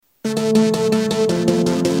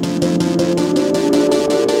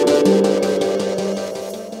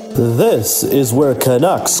This is where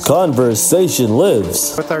Canucks conversation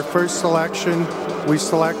lives. With our first selection, we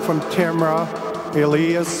select from Timrah,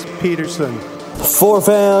 Elias Peterson. For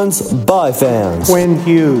fans, by fans. Quinn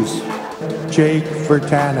Hughes, Jake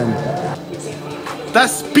Virtanen.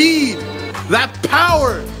 That speed, that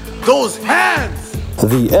power, those hands.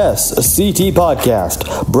 The SCT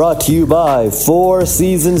Podcast, brought to you by Four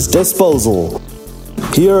Seasons Disposal.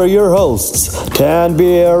 Here are your hosts,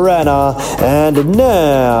 Tanbir and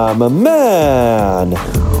Nam Man.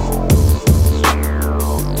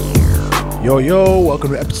 Yo,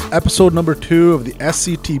 welcome to episode number 2 of the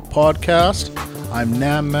SCT Podcast. I'm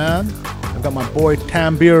Nam Man. I've got my boy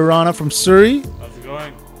Tanbir from Surrey. How's it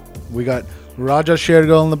going? We got Raja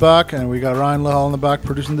Shergill in the back, and we got Ryan Biech in the back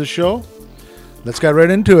producing the show. Let's get right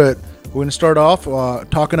into it. We're going to start off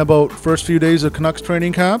talking about first few days of Canucks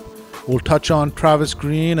training camp. We'll touch on Travis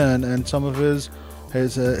Green and some of his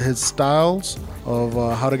styles of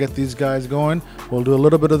how to get these guys going. We'll do a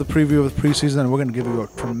little bit of the preview of the preseason, and we're going to give you a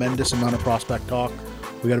tremendous amount of prospect talk.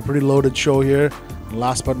 We got a pretty loaded show here. And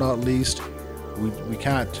last but not least, we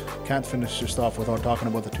can't finish this off without talking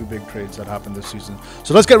about the 2 big trades that happened this season.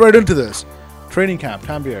 So let's get right into this. Training camp,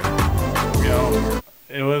 Tanbir.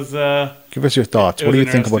 It was. Give us your thoughts. What do you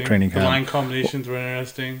think about training camp? The line combinations were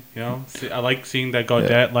interesting. I like seeing that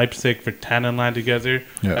Gaudette, Leipzig, Virtanen line together.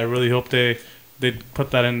 Yeah. I really hope they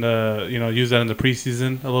put that in the use that in the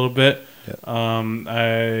preseason a little bit. Yeah.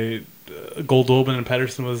 Goldobin and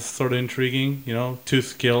Pedersen was sort of intriguing. 2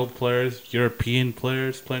 skilled players, European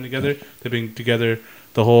players playing together. They've been together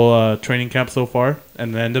the whole training camp so far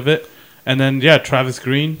and the end of it. And then Travis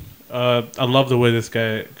Green. I love the way this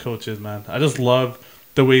guy coaches, man. I just love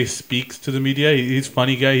the way he speaks to the media. He's a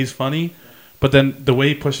funny guy. He's funny, but then the way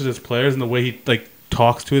he pushes his players and the way he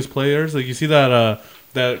talks to his players. Like you see that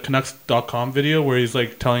Canucks.com video where he's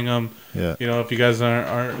telling them, if you guys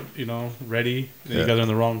aren't ready, then you guys are in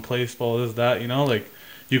the wrong place. All this that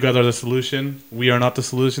you guys are the solution. We are not the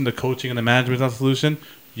solution. The coaching and the management is not the solution.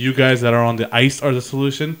 You guys that are on the ice are the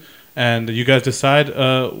solution, and you guys decide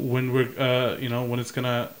when we're when it's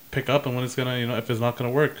gonna pick up and when it's gonna if it's not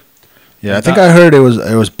gonna work. Yeah, I think I heard it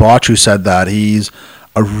was Botch who said that. He's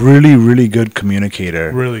a really, really good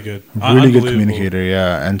communicator. Really good. Really good communicator,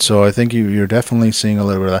 yeah. And so I think you're definitely seeing a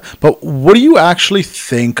little bit of that. But what do you actually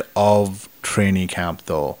think of training camp,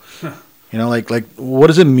 though? What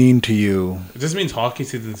does it mean to you? It just means hockey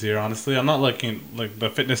season's here, honestly. I'm not looking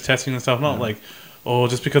the fitness testing and stuff. I'm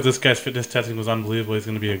not just because this guy's fitness testing was unbelievable, he's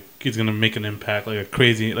gonna make an impact, a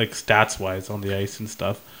crazy, stats-wise on the ice and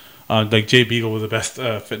stuff. Jay Beagle was the best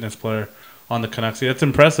fitness player on the Canucks. That's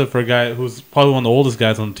impressive for a guy who's probably one of the oldest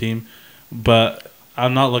guys on the team. But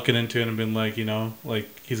I'm not looking into it and being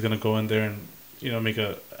he's going to go in there and, make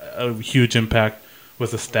a huge impact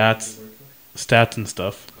with the stats and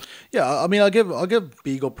stuff. Yeah, I mean, I'll give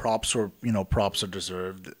Beagle props or props are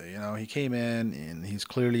deserved. He came in and he's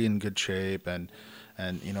clearly in good shape and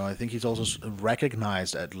I think he's also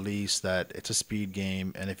recognized at least that it's a speed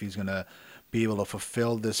game, and if he's going to be able to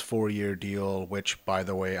fulfill this 4-year deal, which, by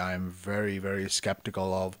the way, I'm very, very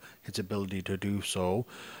skeptical of his ability to do so.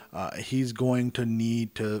 He's going to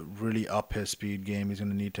need to really up his speed game. He's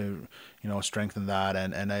going to need to, strengthen that.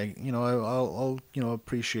 And I'll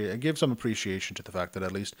appreciate. I give some appreciation to the fact that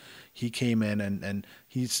at least he came in and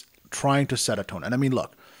he's trying to set a tone. And I mean,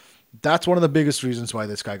 look. That's one of the biggest reasons why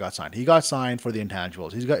this guy got signed. He got signed for the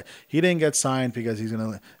intangibles. He didn't get signed because he's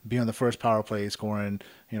going to be on the first power play scoring,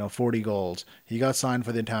 40 goals. He got signed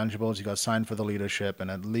for the intangibles. He got signed for the leadership. And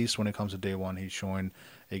at least when it comes to day one, he's showing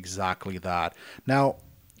exactly that. Now,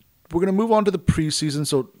 we're going to move on to the preseason.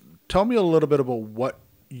 So tell me a little bit about what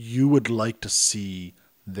you would like to see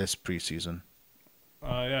this preseason.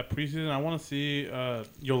 Preseason, I want to see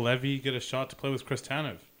Juolevi get a shot to play with Chris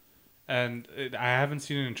Tanev. And I haven't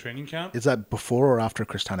seen it in training camp. Is that before or after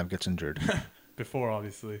Chris Tanev gets injured? Before,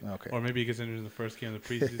 obviously. Okay. Or maybe he gets injured in the first game of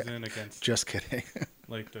the preseason against... Just kidding.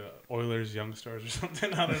 The Oilers youngsters or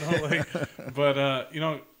something. I don't know. But,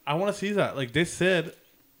 I want to see that. They said...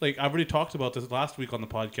 I've already talked about this last week on the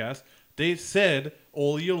podcast. They said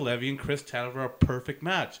Olli Juolevi and Chris Tanev are a perfect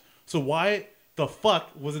match. So why the fuck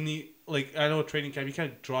wasn't he... I know training camp, you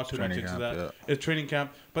can't draw too much into that. Yeah. It's training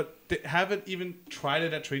camp, but they haven't even tried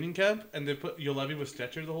it at training camp, and they put Juolevi with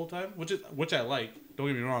Stetcher the whole time, which I like. Don't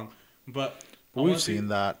get me wrong, but we've seen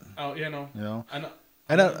that. Oh yeah, no.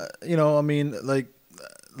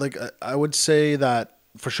 I would say that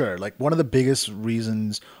for sure. One of the biggest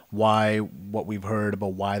reasons why what we've heard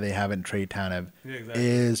about why they haven't traded Tanev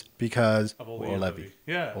is because of Juolevi.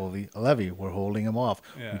 Yeah, Olli Juolevi. We're holding him off.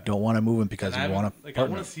 Yeah. We don't want to move him because we want to. I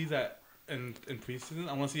want to see that in preseason.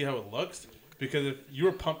 I want to see how it looks because if you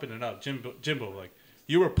were pumping it up, Jimbo, like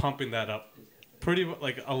you were pumping that up pretty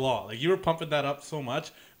like a lot. Like you were pumping that up so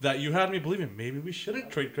much that you had me believing maybe we shouldn't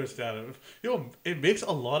trade Kristaps. It makes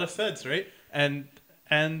a lot of sense, right? And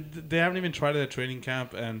they haven't even tried it at training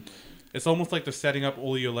camp, and it's almost like they're setting up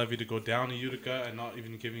Olli Juolevi to go down to Utica and not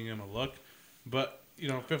even giving him a look. But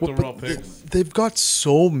fifth overall picks. They've got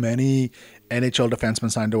so many NHL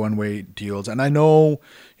defensemen signed to one-way deals, and I know,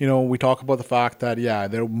 we talk about the fact that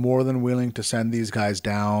they're more than willing to send these guys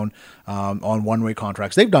down on one-way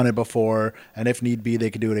contracts. They've done it before, and if need be,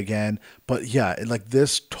 they could do it again. But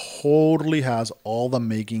this totally has all the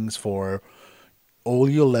makings for.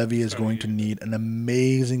 Olli Juolevi is going to need an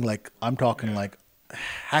amazing, I'm talking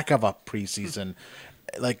heck of a preseason,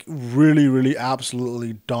 really, really,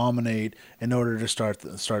 absolutely dominate in order to start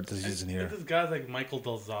the season here. This is guys like Michael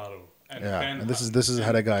Del Zotto. And this is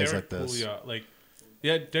ahead of guys Derek like this.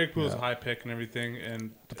 Pouliot, Derek Pouliot was a high pick and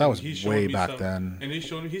everything, but that was way back then. And he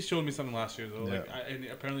showed me something last year though. And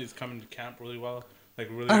apparently he's coming to camp really well.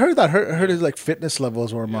 I heard that. Heard his fitness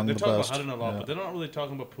levels were among the best. They're talking about Hutton a lot, but they're not really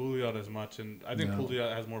talking about Pouliot as much. And I think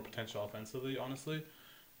Pouliot has more potential offensively. Honestly,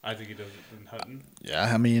 I think he does than Hutton.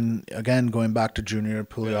 Yeah, I mean, again, going back to junior,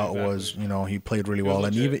 Pouliot was he played really well,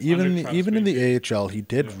 and even in the AHL, he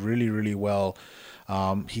did really, really well.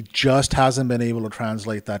 He just hasn't been able to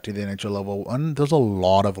translate that to the NHL level, and there's a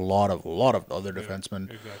lot of other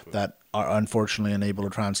defensemen that are unfortunately unable to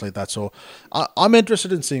translate that. So I'm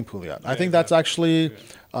interested in seeing Pouliot. I think that's actually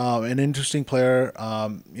an interesting player,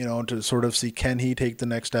 to sort of see, can he take the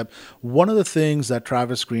next step. One of the things that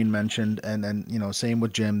Travis Green mentioned, and same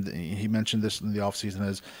with Jim, he mentioned this in the offseason,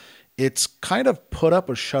 is it's kind of put up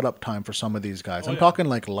or shut up time for some of these guys. I'm talking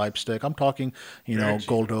like Leipzig. I'm talking,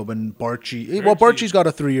 Goldobin, Barchi. Well, Barchi's got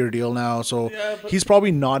a 3-year deal now, so he's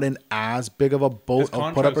probably not in as big of a boat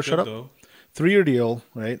of put up or shut up. Though. 3-year deal,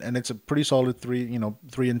 right? And it's a pretty solid 3 and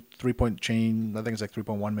 3-point chain. I think it's like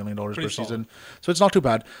 $3.1 million per season. So it's not too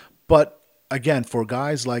bad. But again, for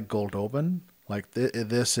guys like Goldobin,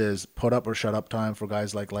 this is put up or shut up time. For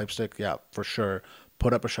guys like Leipzig, yeah, for sure.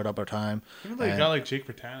 Put up or shut up our time. Even like a guy like Jake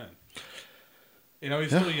Virtanen. He's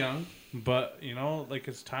still young, but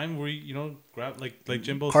it's time where grab like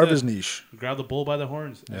Jimbo carve said, his niche, grab the bull by the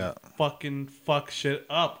horns, and fucking fuck shit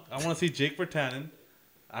up. I want to see Jake Virtanen.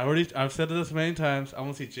 I've said this many times. I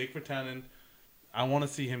want to see Jake Virtanen. I want to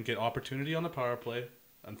see him get opportunity on the power play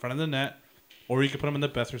in front of the net, or you could put him in the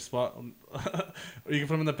Besser spot, or you can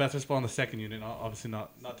put him in the Besser spot on the second unit. Obviously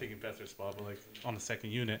not taking Besser's spot, but on the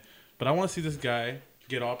second unit. But I want to see this guy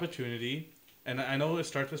get opportunity. And I know it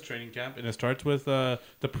starts with training camp, and it starts with the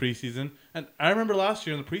preseason. And I remember last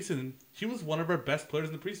year in the preseason, he was one of our best players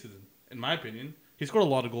in the preseason, in my opinion. He scored a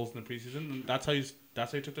lot of goals in the preseason, and that's how he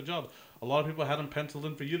took the job. A lot of people had him penciled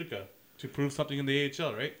in for Utica to prove something in the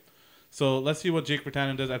AHL, right? So let's see what Jake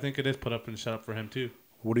Virtanen does. I think it is put up and shut up for him too.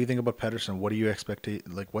 What do you think about Pettersson? What do you expect?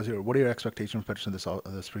 What are your expectations for Pettersson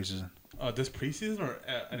this preseason? This preseason or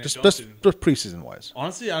just preseason wise?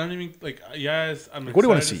 Honestly, I don't even I'm what do you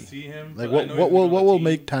want to see him. What will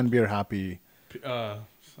make Tanbir happy?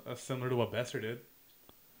 Similar to what Besser did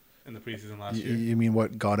in the preseason last year. You mean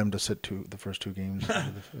what got him to sit the first 2 games?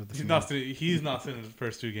 He's not sitting the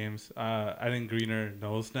first 2 games. I think Greener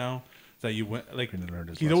knows now that you win.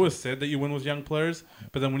 He's always said that you win with young players,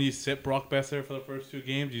 but then when you sit Brock Besser for the first 2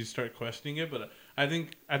 games, you start questioning it. But I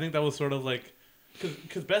think that was sort of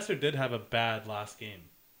because Besser did have a bad last game.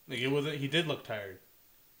 He did look tired.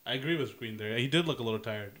 I agree with Green there. He did look a little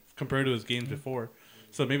tired compared to his games before.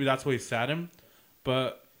 So maybe that's why he sat him.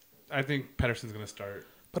 But I think Pettersson's going to start.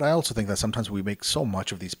 But I also think that sometimes we make so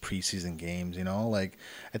much of these preseason games,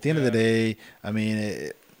 at the end of the day, I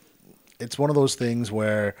mean, it's one of those things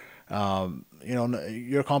where,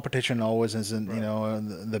 your competition always isn't,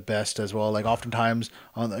 the best as well. Oftentimes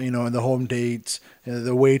in the home dates,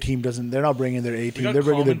 the away team they're not bringing their A team, they're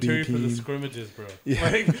bringing their B team. For the scrimmages, bro.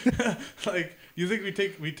 Yeah. You think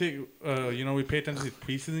we pay attention to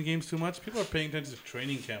preseason games too much? People are paying attention to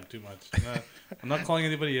training camp too much. I'm not calling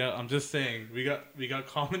anybody out. I'm just saying we got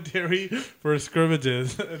commentary for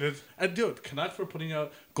scrimmages, and dude, Canucks were putting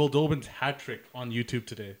out Goldobin's hat trick on YouTube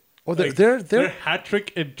today. Oh, their hat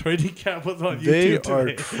trick in training camp was on YouTube today.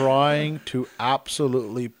 They are trying to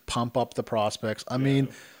absolutely pump up the prospects. I mean,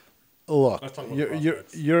 look,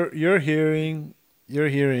 you're hearing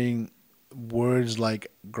words like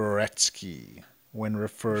Gretzky when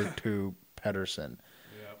referred to Pettersson.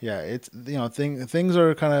 Yeah, it's things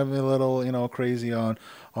are kind of a little crazy on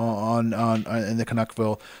in the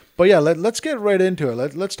Canuckville. But yeah, let's get right into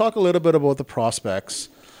it. Let's talk a little bit about the prospects.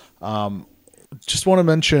 Just want to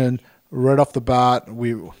mention right off the bat,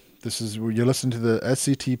 This is where you're listening to the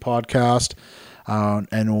SCT podcast,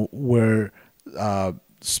 and we're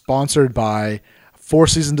sponsored by Four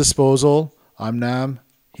Season Disposal. I'm Nam.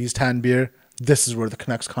 He's Tanbir. This is where the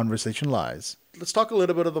Canucks conversation lies. Let's talk a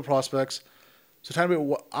little bit of the prospects. So,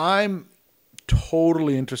 Tanbir, I'm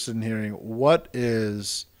totally interested in hearing what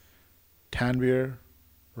is Tanbir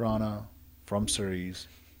Rana from Surrey's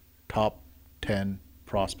top 10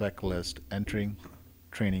 prospect list entering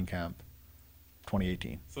training camp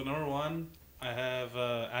 2018. So number 1, I have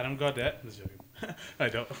Adam Gaudette. Just joking. I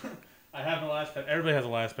don't. I have Elias. Everybody has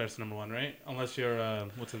Elias Pettersson number 1, right? Unless you're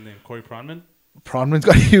what's his name, Corey Pronman. Pronman's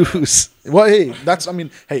got Hughes. Well, hey,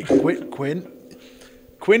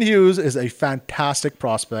 Quinn Hughes is a fantastic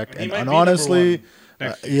prospect, and honestly,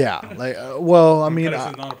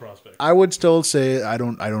 Pettersson's not a prospect. I would still say I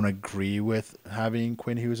don't agree with having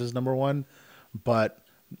Quinn Hughes as number 1, but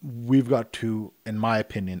we've got 2, in my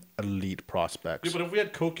opinion, elite prospects. Yeah, but if we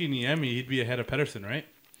had Koki Niemi, he'd be ahead of Pettersson, right?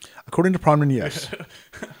 According to Pronman, yes.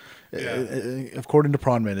 Yeah. According to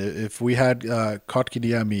Pronman, if we had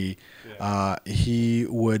Kotkaniemi, he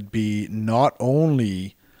would be not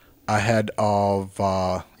only ahead of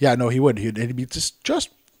he would. He'd be just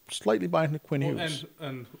slightly behind Quinn Hughes.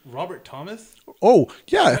 And Robert Thomas? Oh,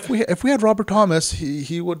 yeah, if we had Robert Thomas,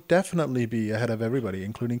 he would definitely be ahead of everybody,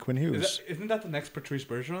 including Quinn Hughes. Isn't that the next Patrice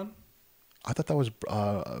Bergeron? I thought that was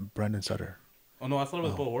Brendan Sutter. Oh no, I thought it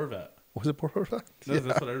was Bo Horvat. Was it Bo Horvat?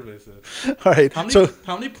 That's what everybody said. All right.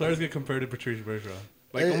 How many players get compared to Patrice Bergeron?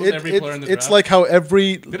 Like almost every player in the draft. It's like how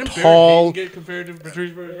every Didn't tall get compared to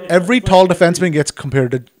Patrice Bergeron? Every tall defenseman gets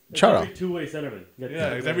compared to Chara. Every two-way centerman.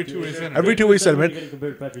 It's every two-way centerman. Every two-way centerman. Getting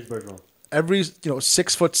compared to Patrice Bergeron. Every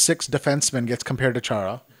 6'6" defenseman gets compared to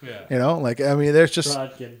Chara. Yeah. There's just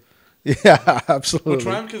Trodkin. Yeah, absolutely.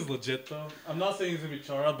 Well, Tramk is legit though. I'm not saying he's gonna be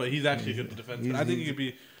Chara, but he's actually a good defenseman. I think he could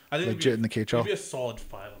be. Legit in the KHL. He'd be a solid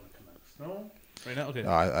 5 on the Canucks. No, right now, okay.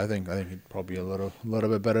 I think he'd probably be a little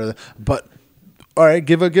bit better. But all right,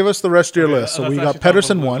 give us the rest of your list. So we got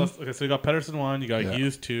Pettersson 1. Okay, so you got Pettersson 1. You got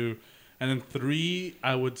Hughes 2, and then 3.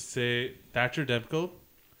 I would say Thatcher Demko,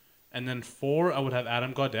 and then 4. I would have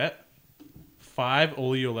Adam Gaudette. 5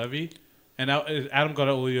 Olli Juolevi, and now Adam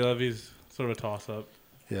Gaudette Juolevi is sort of a toss up.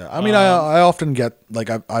 Yeah, I often get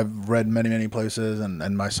I've read many places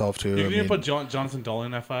and myself too. You can put Jonathan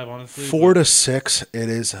Dahlen at 5, honestly. 4 to 6,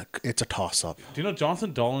 it's a toss up. Do you know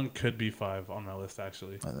Jonathan Dahlen could be 5 on my list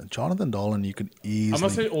actually? Jonathan Dahlen, you could easily. I'm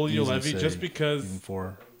gonna say Olli Juolevi just because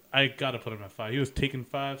 4. I gotta put him at 5. He was taking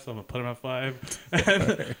 5, so I'm gonna put him at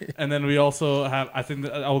 5. and then we also have. I think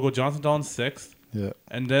I'll go Jonathan Dahlen 6th. Yeah,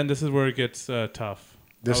 and then this is where it gets tough.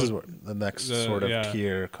 This is where the next sort of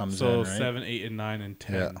tier comes in, right? So 7, 8, and 9, and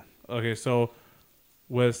 10. Yeah. Okay, so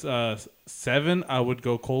with 7, I would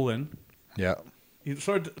go Colin. Yeah. He's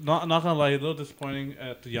sort of not gonna lie, a little disappointing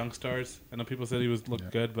at the young stars. I know people said he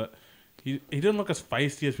looked good, but he didn't look as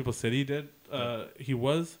feisty as people said he did. He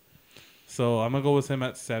was. So I'm gonna go with him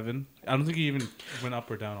at 7. I don't think he even went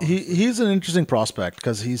up or down. He's an interesting prospect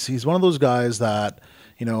because he's one of those guys that,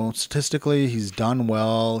 statistically he's done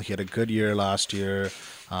well. He had a good year last year.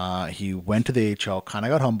 He went to the AHL, kind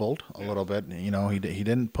of got humbled a little bit. He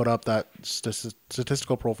didn't put up that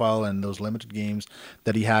statistical profile in those limited games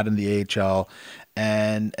that he had in the AHL.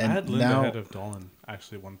 And I had Lind now ahead of Dahlen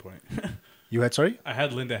actually at one point. You had, sorry? I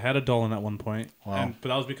had Lind ahead of Dahlen at one point. Wow. But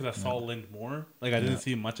that was because I saw Lind more. I didn't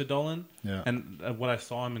see much of Dahlen. Yeah. And when I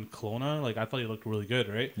saw him in Kelowna, I thought he looked really good,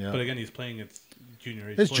 right? Yeah. But again, he's playing its junior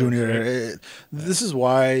age. It's players, junior. right? This is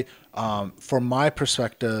why, from my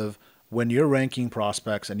perspective, when you're ranking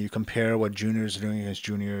prospects and you compare what juniors are doing against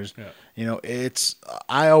juniors,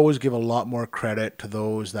 I always give a lot more credit to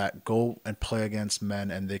those that go and play against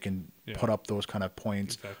men and they can put up those kind of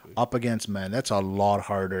points up against men. That's a lot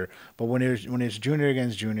harder. But when it's junior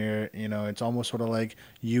against junior, it's almost sort of like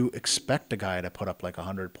you expect a guy to put up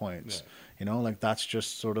 100 points. Yeah. That's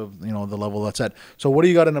just sort of the level that's at. So what do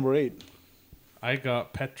you got at number 8? I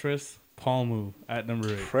got Petrus Palmu at number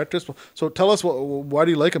 8. So tell us why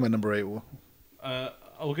do you like him at number 8?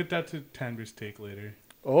 I'll get that to Tanbir's take later.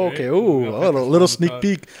 Oh, okay. Ooh, a little sneak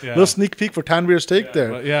peek. Yeah. Little sneak peek for Tanbir's take there.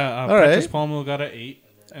 But Petrus Palmu got at 8.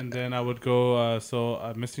 And then I would go,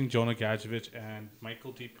 I'm missing Jonah Gadjevich and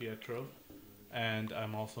Michael DiPietro. And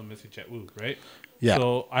I'm also missing Jet Wu, right? Yeah.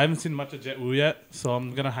 So I haven't seen much of Jet Wu yet, so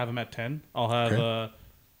I'm going to have him at 10. I'll have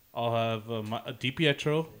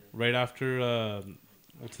DiPietro right after,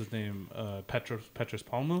 what's his name? Petrus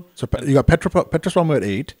Palmu. So you got Petrus Palmu at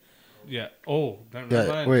 8. Yeah. Oh,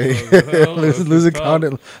 yeah. Wait, losing count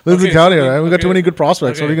here, right? We got too many good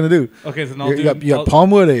prospects. Okay. What are you gonna do? Okay, so now you got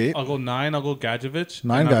Palmu at 8. I'll go 9. I'll go Gadjevich.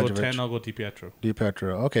 9 Gadjevich. I'll go 10. I'll go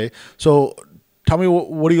DiPietro. Okay. So tell me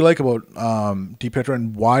what do you like about DiPietro,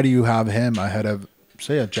 and why do you have him ahead of,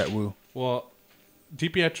 say, a Jet Wu? Well,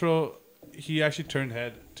 DiPietro, he actually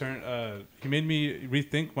he made me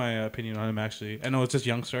rethink my opinion on him, actually. I know it's just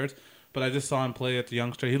youngsters, but I just saw him play at the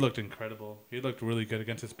youngster. He looked incredible. He looked really good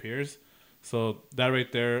against his peers. So that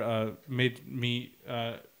right there made me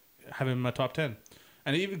have him in my top 10.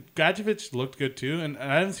 And even Gadjevich looked good too. And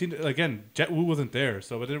I haven't seen, again, Jet Wu wasn't there,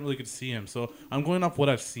 so I didn't really get to see him. So I'm going off what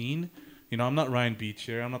I've seen. You know, I'm not Ryan Biech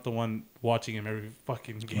here. I'm not the one watching him every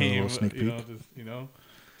fucking game.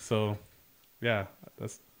 So, yeah,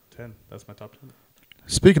 that's 10. That's my top 10.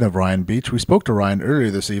 Speaking of Ryan Biech, we spoke to Ryan earlier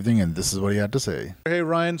this evening, and this is what he had to say. Hey,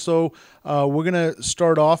 Ryan, so we're going to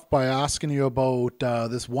start off by asking you about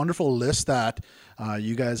this wonderful list that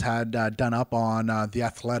you guys had done up on The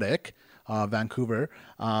Athletic, Vancouver,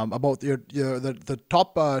 about the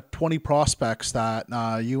top 20 prospects that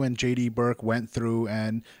you and JD Burke went through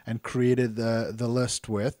and created the list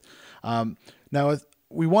with. Now,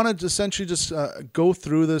 we wanted to essentially just go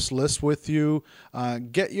through this list with you,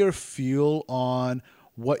 get your feel on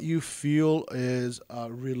what you feel is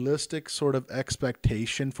a realistic sort of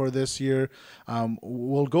expectation for this year.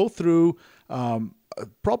 We'll go through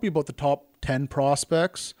probably about the top 10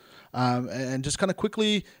 prospects and just kind of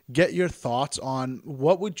quickly get your thoughts on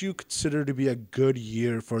what would you consider to be a good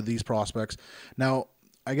year for these prospects. Now,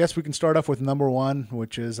 I guess we can start off with number one,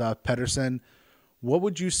 which is Pettersson. What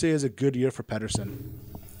would you say is a good year for Pettersson?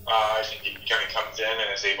 I think he kind of comes in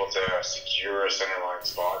and is able to secure a center line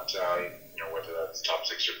spot, whether that's top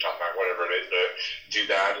 6 or top 9, whatever it is, but do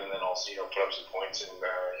that and then also, put up some points in,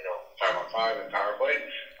 5-on-5 and power play.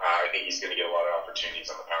 I think he's going to get a lot of opportunities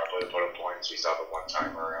on the power play to put up points. We saw the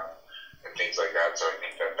one-timer and things like that. So I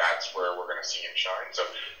think that's where we're going to see him shine. So,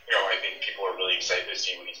 I think people are really excited to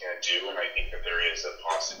see what he's going to do, and I think that there is a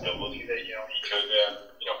possibility that, he could,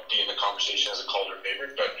 be in the conversation as a Calder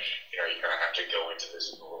favorite, but, you kind of have to go into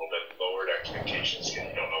this with a little bit lowered expectations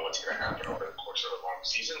because you don't know what's going to happen over the course of a long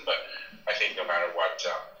season. But I think no matter what,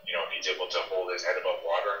 if he's able to hold his head above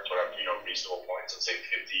water and put up, reasonable points, let's say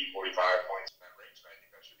 50, 45 points in that range, I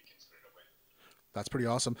think that should be considered a win. That's pretty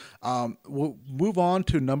awesome. We'll move on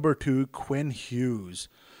to number 2, Quinn Hughes.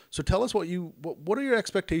 So tell us what are your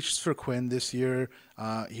expectations for Quinn this year?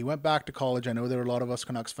 He went back to college. I know there were a lot of us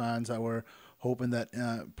Canucks fans that were hoping that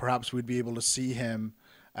perhaps we'd be able to see him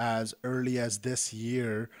as early as this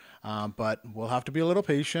year, but we'll have to be a little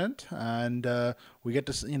patient, and we get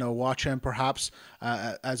to watch him perhaps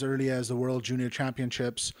as early as the World Junior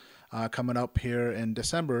Championships coming up here in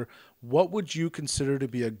December. What would you consider to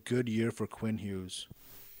be a good year for Quinn Hughes?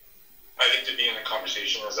 I think to be in the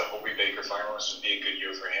conversation as a Hobey Baker finalist would be a good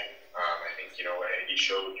year for him. I think, he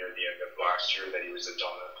showed near the end of last year that he was a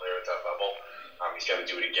dominant player at that level. He's got to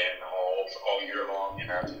do it again all year long and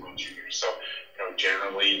at the World Juniors. So,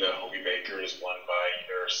 generally the Hobey Baker is won by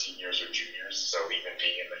either seniors or juniors. So even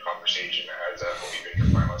being in the conversation as a Hobey Baker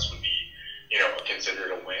finalist would be,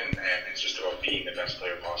 considered a win. And it's just about being the best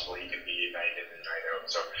player possible he can be night in and night out.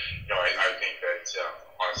 So, I think that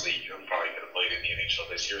honestly, probably could have played in the NHL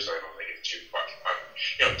this year. So I don't think it's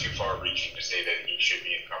too far reaching to say that he should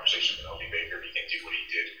be in conversation with Hobey Baker. He can do what he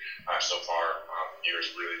did so far. He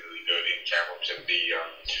was really, really good in Kamloops at the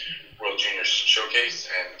World Juniors Showcase,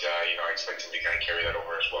 and I expect him to kind of carry that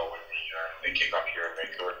over as well when they kick up here in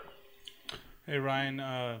Vancouver. Hey Ryan,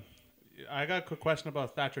 I got a quick question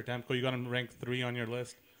about Thatcher Demko. You got him ranked 3 on your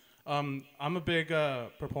list. I'm a big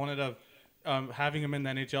proponent of having him in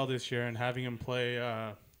the NHL this year and having him play,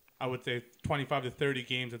 I would say, 25 to 30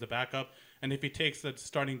 games as a backup. And if he takes the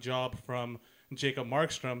starting job from Jacob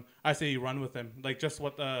Markstrom, I say you run with him. Like just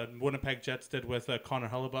what the Winnipeg Jets did with Connor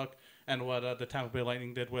Hellebuck and what the Tampa Bay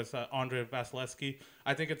Lightning did with Andre Vasilevsky.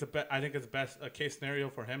 I think it's best case scenario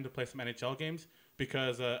for him to play some NHL games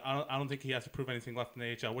because I don't think he has to prove anything left in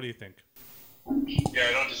the AHL. What do you think? Yeah,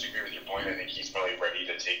 I don't disagree with your point. I think he's probably ready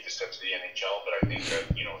to take the steps to the NHL, but I think that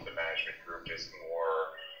the management group is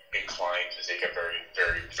more inclined to take a very,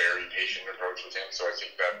 very, very patient approach with him. So I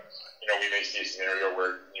think that we may see a scenario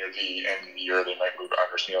where near the end of the year they might move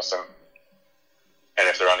Anders Nielsen, and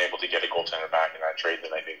if they're unable to get a goaltender back in that trade,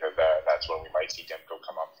 then I think that's when we might see Demko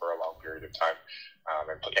come up for a long period of time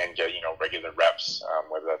and get regular reps,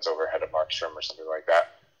 whether that's overhead of Markstrom or something like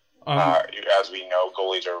that. As we know,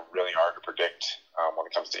 goalies are really hard to predict when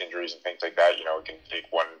it comes to injuries and things like that. It can take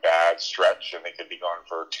one bad stretch and they could be gone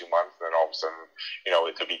for 2 months, and then all of a sudden,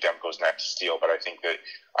 it could be Demko's next steal. But I think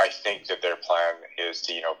that their plan is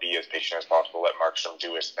to be as patient as possible, let Markstrom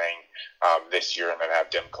do his thing this year, and then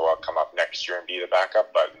have Demko come up next year and be the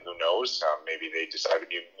backup. But who knows? Maybe they decide to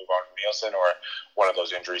move on from Nielsen, or one of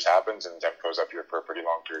those injuries happens and Demko's up here for a pretty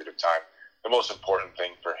long period of time. The most important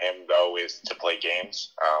thing for him, though, is to play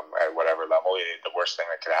games at whatever level. The worst thing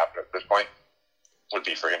that could happen at this point would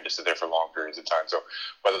be for him to sit there for long periods of time. So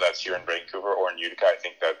whether that's here in Vancouver or in Utica, I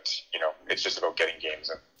think that, it's just about getting games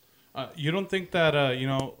in. You don't think that,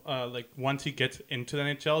 like once he gets into the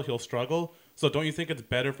NHL, he'll struggle? So don't you think it's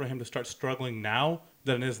better for him to start struggling now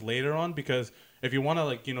than it is later on? Because if you want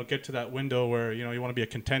to, get to that window where, you want to be a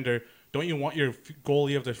contender, don't you want your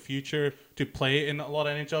goalie of the future to play in a lot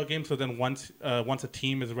of NHL games? So then once a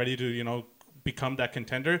team is ready to, become that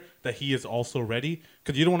contender, that he is also ready?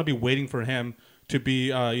 Because you don't want to be waiting for him to be,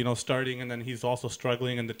 starting, and then he's also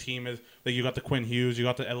struggling, and the team is like, you got the Quinn Hughes, you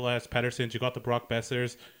got the Elias Petterssons, you got the Brock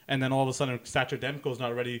Bessers, and then all of a sudden Satcher Demko's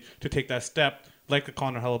not ready to take that step like the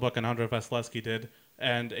Connor Hellebuck and Andrei Vasilevsky did,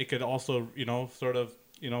 and it could also,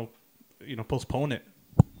 postpone it.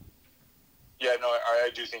 Yeah, no,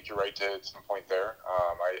 I do think you're right to some point there.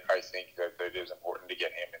 I think that it is important to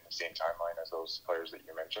get him in the same timeline as those players that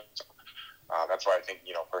you mentioned. So, that's why I think,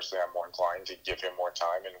 personally, I'm more inclined to give him more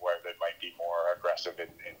time, and where they might be more aggressive in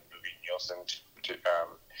moving Nielsen to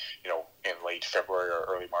in late February or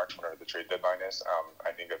early March, whenever the trade deadline is.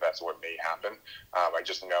 I think that's what may happen. I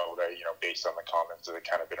just know that, based on the comments that have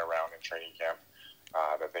kind of been around in training camp,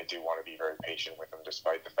 that they do want to be very patient with him,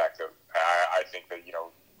 despite the fact that I think that,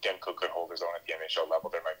 Demko could hold his own at the NHL level.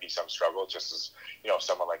 There might be some struggle, just as,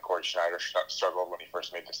 someone like Corey Schneider struggled when he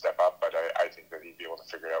first made the step up, but I think that he'd be able to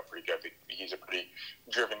figure it out pretty good. He's a pretty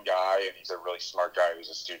driven guy, and he's a really smart guy who's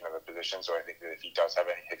a student of the position, so I think that if he does have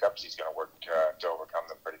any hiccups, he's going to work to overcome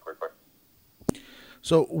them pretty quickly.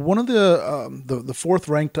 So one of the fourth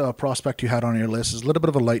ranked prospect you had on your list is a little bit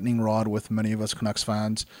of a lightning rod with many of us Canucks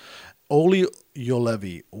fans. Olli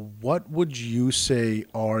Juolevi, what would you say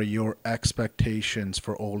are your expectations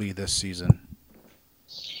for Olli this season?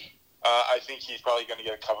 I think he's probably going to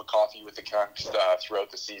get a cup of coffee with the Canucks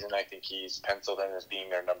throughout the season. I think he's penciled in as being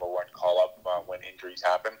their number one call-up when injuries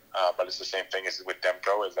happen. But it's the same thing as with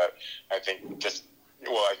Demko, is that I think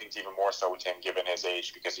I think it's even more so with him given his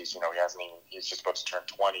age, because he's just about to turn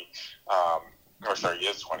 20. He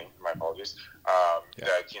is 20, my apologies.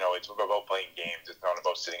 That, it's about playing games. It's not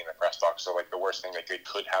about sitting in the press box. So, the worst thing that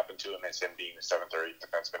could happen to him is him being the 7th or 8th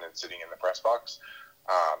defenseman and sitting in the press box.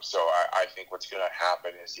 So I think what's going to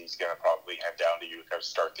happen is he's going to probably head down to Utica to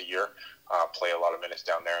start the year, play a lot of minutes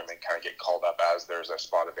down there, and then kind of get called up as there's a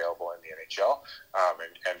spot available in the NHL,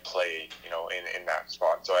 and play, in that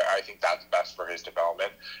spot. So I think that's best for his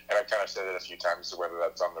development. And I've kind of said it a few times, whether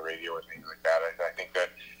that's on the radio or things like that. I think that,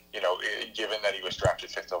 given that he was drafted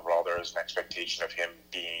 5th overall, there is an expectation of him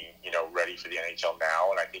being, ready for the NHL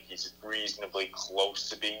now. And I think he's reasonably close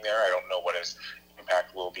to being there. I don't know what his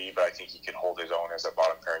impact will be, but I think he can hold his own as a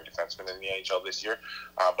bottom pairing defenseman in the NHL this year.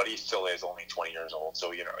 But he still is only 20 years old.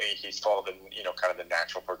 So, he's followed kind of the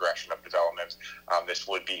natural progression of development. This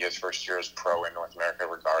would be his first year as pro in North America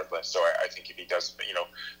regardless. So I think if he does,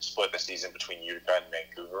 split the season between Utica and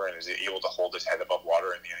Vancouver and is able to hold his head above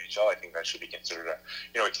water in the NHL, I think that should be considered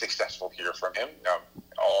a successful year from him.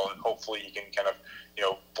 Hopefully he can kind of,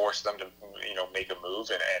 force them to, make a move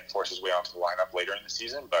and force his way onto the lineup later in the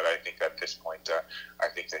season. But I think at this point, I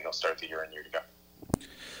think that he'll start the year in Utica.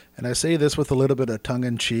 And I say this with a little bit of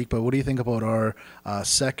tongue-in-cheek, but what do you think about our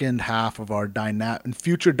second half of our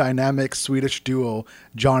future dynamic Swedish duo,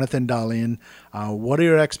 Jonathan Dahlin? What are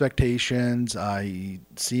your expectations? He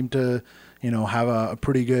seemed to, have a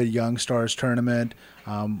pretty good Young Stars tournament.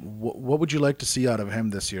 What would you like to see out of him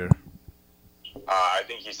this year? I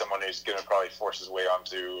think he's someone who's going to probably force his way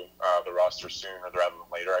onto the roster sooner rather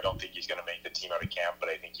than later. I don't think he's going to make the team out of camp, but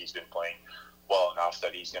I think he's been playing well enough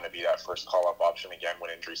that he's going to be that first call-up option again when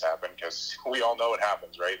injuries happen, because we all know it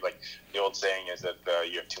happens, right? Like the old saying is that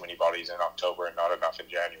you have too many bodies in October and not enough in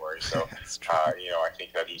January. So, I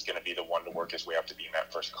think that he's going to be the one to work his way up to being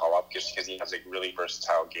that first call-up, just because he has a really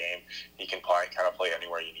versatile game. He can play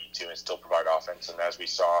anywhere you need to and still provide offense. And as we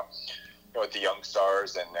saw, with the Young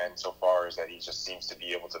Stars, and then so far is that he just seems to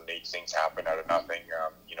be able to make things happen out of nothing.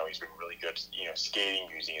 He's been really good, skating,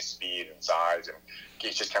 using his speed and size, and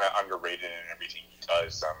he's just kind of underrated in everything he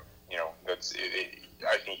does.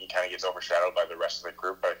 I think he kind of gets overshadowed by the rest of the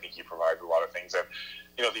group, but I think he provides a lot of things that,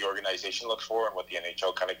 the organization looks for and what the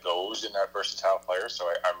NHL kind of goes in that versatile player. So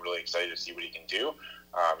I'm really excited to see what he can do.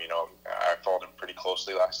 I followed him pretty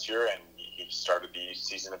closely last year, and he started the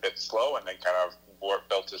season a bit slow and then kind of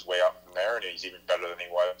built his way up from there, and he's even better than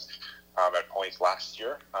he was at points last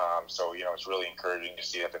year. So it's really encouraging to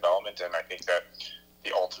see that development, and I think that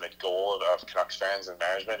the ultimate goal of Canucks fans and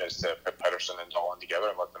management is to put Pettersson and Dahlin together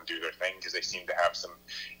and let them do their thing, because they seem to have some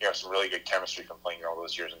really good chemistry from playing all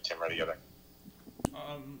those years in Timrå together.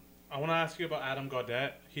 I want to ask you about Adam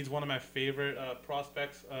Gaudette. He's one of my favorite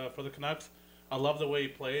prospects for the Canucks. I love the way he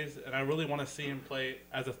plays, and I really want to see him play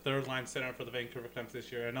as a third-line center for the Vancouver Canucks this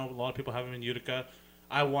year. I know a lot of people have him in Utica.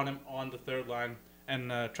 I want him on the third line,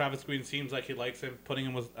 and Travis Green seems like he likes him, putting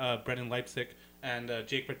him with Brendan Leipzig and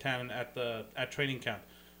Jake Virtanen at training camp.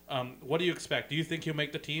 What do you expect? Do you think he'll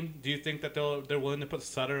make the team? Do you think that they're willing to put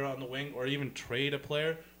Sutter on the wing or even trade a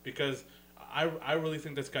player? Because I really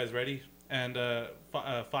think this guy's ready. And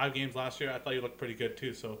 5 games last year, I thought he looked pretty good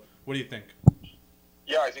too. So, what do you think?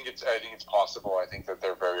 Yeah, I think it's possible. I think that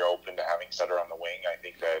they're very open to having Sutter on the wing. I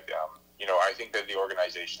think that I think that the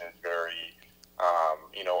organization is very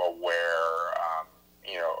aware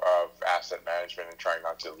of asset management and trying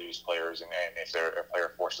not to lose players. And if a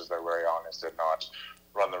player forces their way on, is to not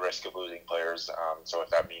run the risk of losing players. So if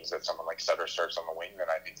that means that someone like Sutter starts on the wing, then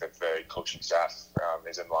I think that the coaching staff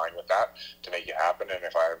is in line with that to make it happen. And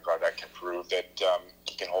if Adam Gaudette can prove that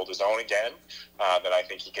he can hold his own again, then I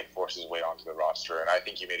think he can force his way onto the roster. And I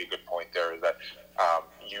think you made a good point there, is that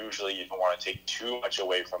usually you don't want to take too much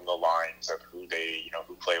away from the lines of who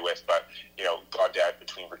play with. But, Gaudette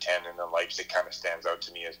between Virtanen and Leipzig kind of stands out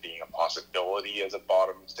to me as being a possibility as a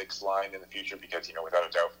bottom 6 line in the future because, without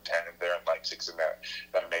a doubt, Virtanen there and Leipzig's in that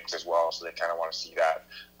mix as well. So they kind of want to see that.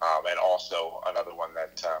 And also another one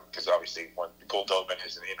that, because obviously when Goldobin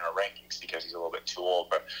isn't in our rankings because he's a little bit too old,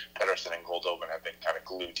 but Pedersen and Goldobin have been kind of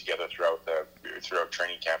glued together throughout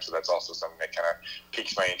training camp. So that's also something that kind of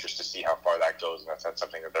piques my interest to see how far that goes. And that's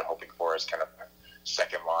something that they're hoping for as kind of a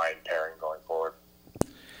second line pairing going forward.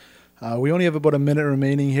 We only have about a minute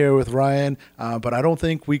remaining here with Ryan, but I don't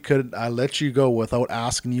think we could let you go without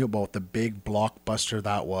asking you about the big blockbuster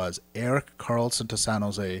that was Erik Karlsson to San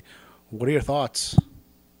Jose. What are your thoughts?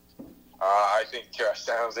 I think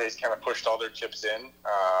San Jose's kind of pushed all their chips in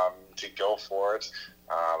to go for it.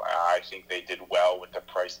 I think they did well with the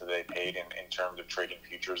price that they paid in terms of trading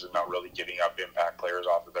futures and not really giving up impact players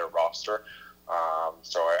off of their roster.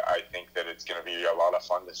 So I think that it's going to be a lot of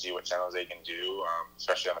fun to see what San Jose can do,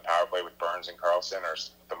 especially on the power play with Burns and Karlsson, or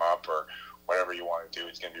set them up, or whatever you want to do.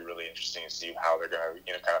 It's going to be really interesting to see how they're going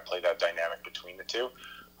to kind of play that dynamic between the two.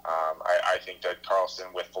 I think that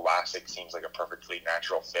Karlsson with Vlasic seems like a perfectly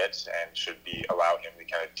natural fit and should allow him to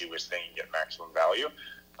kind of do his thing and get maximum value.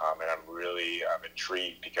 And I'm really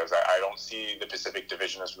intrigued because I don't see the Pacific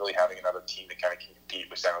Division as really having another team that kind of can compete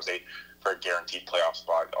with San Jose for a guaranteed playoff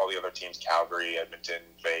spot. All the other teams, Calgary, Edmonton,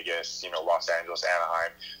 Vegas, Los Angeles,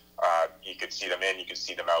 Anaheim, you could see them in, you could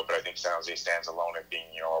see them out, but I think San Jose stands alone as being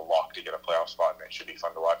a lock to get a playoff spot, and it should be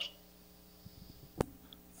fun to watch.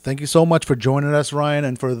 Thank you so much for joining us, Ryan.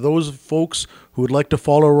 And for those folks who would like to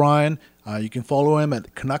follow Ryan, you can follow him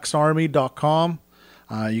at CanucksArmy.com.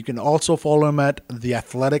 You can also follow him at The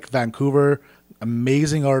Athletic Vancouver.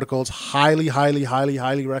 Amazing articles. Highly, highly, highly,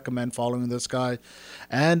 highly recommend following this guy.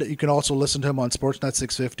 And you can also listen to him on Sportsnet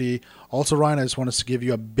 650. Also, Ryan, I just want to give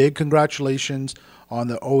you a big congratulations on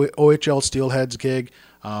the OHL Steelheads gig.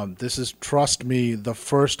 This is, trust me, the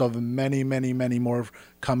first of many, many, many more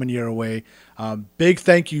coming your way. Big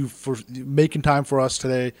thank you for making time for us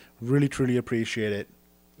today. Really, truly appreciate it.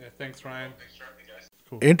 Yeah, thanks, Ryan.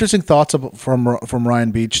 Cool. Interesting thoughts from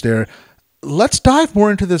Ryan Biech there. Let's dive more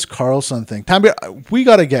into this Karlsson thing. Tanbir, we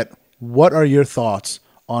got to get, what are your thoughts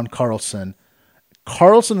on Karlsson?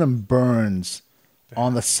 Karlsson and Burns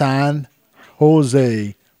on the San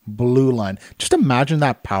Jose blue line. Just imagine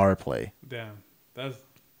that power play. Damn. That's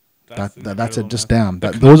it. Just damn.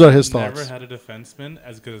 Those are his thoughts. Never had a defenseman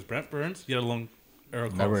as good as Brent Burns, yet alone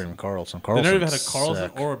Erik Karlsson. Never even Karlsson. They never even had a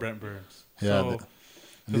Karlsson or a Brent Burns. Yeah. So,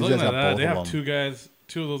 looking at that, they have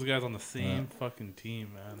two of those guys on the same fucking team,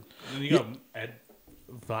 man. And then you got Ed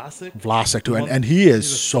Vlasic. Vlasic too, and he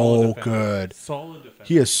is so good. Solid defense.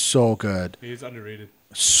 He is so good. He's underrated.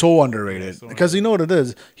 So underrated. Because you know what it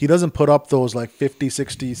is? He doesn't put up those like 50,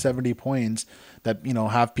 60, 70 points that,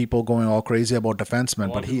 have people going all crazy about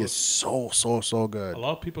defensemen, but he is so good. A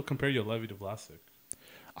lot of people compare Juolevi to Vlasic.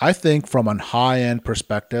 I think from a high-end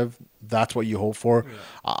perspective, that's what you hope for. Yeah.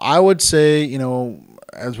 I would say,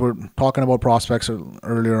 as we're talking about prospects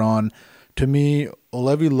earlier on, to me,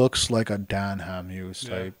 Juolevi looks like a Dan Hamhuis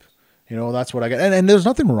type. That's what I get. And there's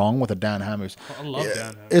nothing wrong with a Dan Hamhuis. I love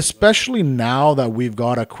Dan Hamhuis. Especially now that we've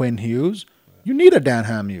got a Quinn Hughes. You need a Dan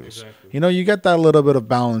Hamhuis. Exactly. You get that little bit of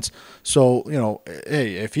balance. So,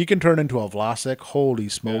 hey, if he can turn into a Vlasic, holy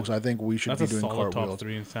smokes, I think we should be doing cartwheels. That's a solid top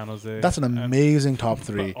 3 in San Jose. That's an amazing top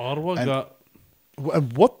 3. Ottawa got...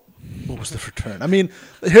 What was the return? I mean,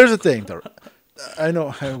 here's the thing, though. I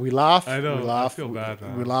know we laugh. I know. We laugh. I feel bad,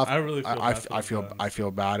 man. We laugh. I really feel bad. I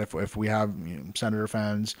feel bad if we have Senator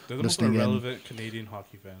fans They're the listening most irrelevant Canadian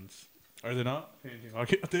hockey fans. Are they not?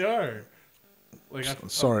 Okay, they are. Like,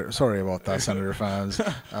 Sorry about that, Senator fans. They're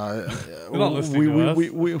not listening to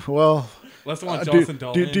us. Well, Let's want Johnson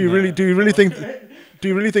Dalton. do you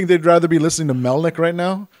really think they'd rather be listening to Melnick right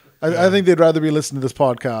now? I think they'd rather be listening to this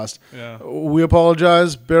podcast. Yeah. We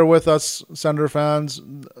apologize. Bear with us, Senator fans.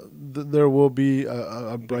 There will be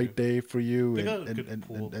a bright day for you. They got a good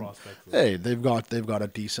pool of prospects. Hey, they've got a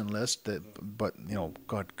decent list. But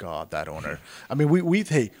good God, that owner. I mean, we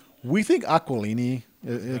think Aquilini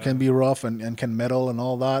can be rough and can meddle and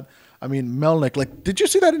all that. I mean, Melnick. Like, did you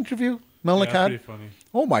see that interview Melnick had? Pretty funny.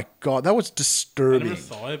 Oh my God, that was disturbing. I never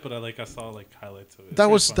saw it, but I saw highlights of it.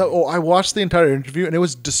 I watched the entire interview and it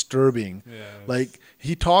was disturbing. Yeah, like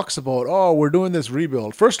he talks about, we're doing this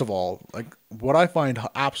rebuild. First of all, like what I find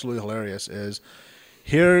absolutely hilarious is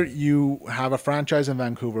here you have a franchise in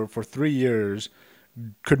Vancouver for 3 years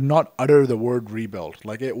could not utter the word rebuild.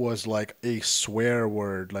 Like it was like a swear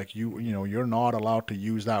word. Like you're not allowed to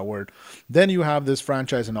use that word. Then you have this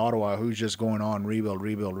franchise in Ottawa who's just going on rebuild.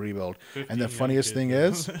 And the funniest thing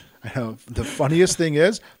is,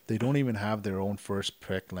 they don't even have their own first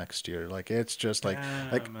pick next year. Like it's just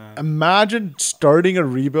imagine starting a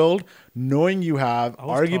rebuild knowing you have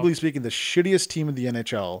arguably speaking the shittiest team in the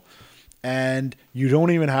NHL and you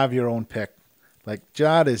don't even have your own pick. Like,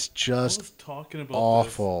 that is just I was talking about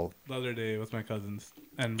awful. This the other day with my cousins,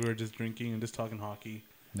 and we were just drinking and just talking hockey.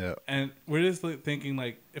 Yeah. And we're just thinking,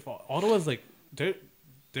 if Ottawa's,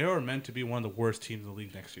 they are meant to be one of the worst teams in the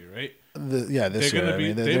league next year, right? This year.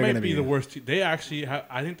 They might be the worst team. They actually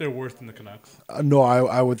I think they're worse than the Canucks. No,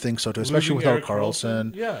 I would think so, too, especially without Erik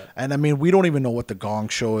Karlsson. Yeah. And, I mean, we don't even know what the Gong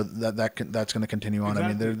show that's going to continue on.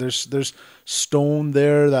 Exactly. I mean, there's Stone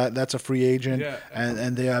there, that's a free agent, Yeah.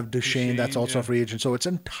 and they have Duchesne, that's also a free agent. So it's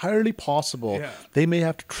entirely possible they may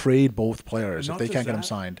have to trade both players if they can't get them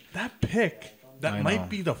signed. That pick... That might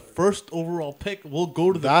be the first overall pick. We'll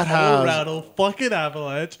go to the Colorado fucking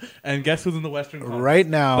Avalanche, and guess who's in the Western Conference? Right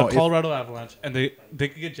now, the Colorado Avalanche, and they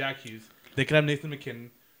could get Jack Hughes. They could have Nathan McKinnon.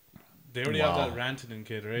 They already have that Rantanen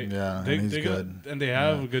kid, right? Yeah, he's good. And they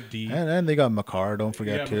have a good D. And they got Makar, don't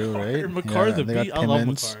forget too, right? Makar's a beat. I love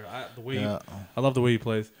Makar. I love the way he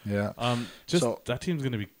plays. Yeah. That team's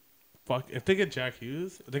gonna be. If they get Jack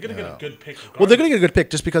Hughes, they're going to get a good pick. Well, they're going to get a good pick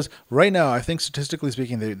just because right now, I think statistically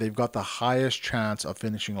speaking, they've got the highest chance of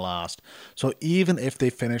finishing last. So even if they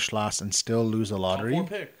finish last and still lose the lottery, top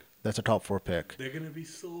 4 pick. That's a top 4 pick. They're going to be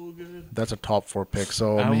so good. That's a top 4 pick.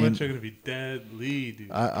 So Avalanche are going to be deadly,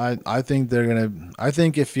 dude. I think they're going to. I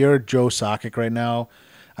think if you're Joe Sakic right now,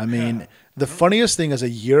 I mean, the funniest thing is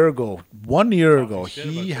 1 year ago,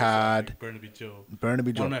 he had Burnaby Joe. One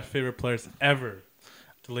of my favorite players ever.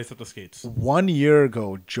 To lace up the skates. 1 year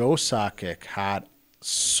ago, Joe Sakic had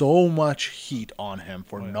so much heat on him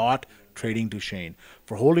for not trading Duchesne,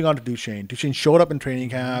 for holding on to Duchesne. Duchesne showed up in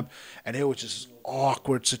training camp, and it was just an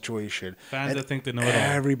awkward situation. Fans that think they know it all.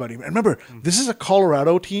 Everybody. And remember, this is a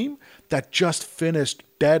Colorado team that just finished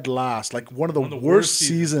dead last, like one of the worst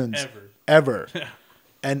seasons ever.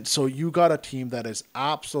 And so you got a team that is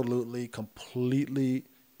absolutely, completely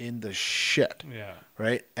in the shit. Yeah.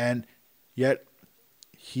 Right? And yet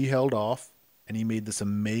he held off and he made this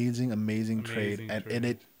amazing trade. And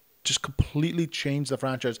it just completely changed the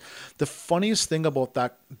franchise. The funniest thing about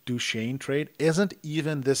that Duchesne trade isn't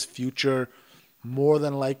even this future more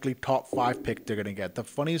than likely top 5 pick they're going to get. The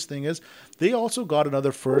funniest thing is they also got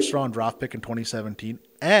another first round draft pick in 2017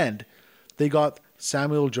 and they got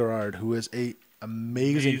Samuel Girard, who is a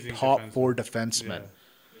amazing top 4 defenseman. Yeah.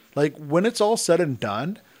 Like when it's all said and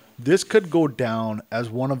done, this could go down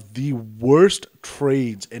as one of the worst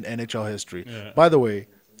trades in NHL history. Yeah. By the way,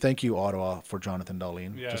 thank you, Ottawa, for Jonathan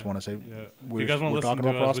Dahlin. Yeah. Just want to say, you guys want to listen to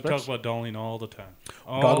us, we talk about Dahlin all the time.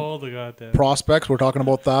 All the goddamn prospects. We're talking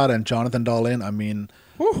about that, and Jonathan Dahlin. I mean,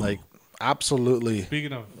 absolutely.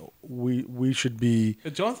 Speaking of, we should be.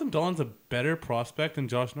 Jonathan Dahlin's a better prospect than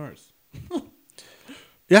Josh Norris.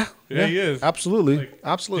 Yeah, he is. Absolutely.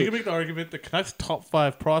 Absolutely. You can make the argument the Canucks' top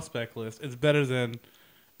 5 prospect list is better than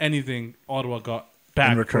anything Ottawa got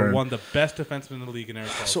back for one of the best defensemen in the league in Erik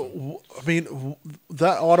Karlsson. So, I mean,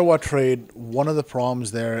 that Ottawa trade, one of the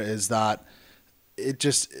problems there is that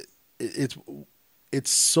it's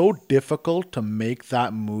so difficult to make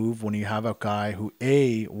that move when you have a guy who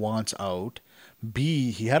A, wants out, B,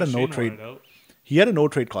 he had a no trade. He had a no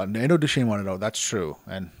trade clause. I know Duchesne wanted out. That's true,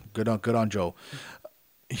 and good on Joe.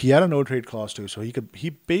 He had a no trade clause too, so he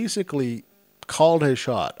basically called his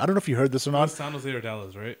shot. I don't know if you heard this or not. San Jose or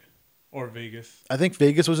Dallas, right? Or Vegas. I think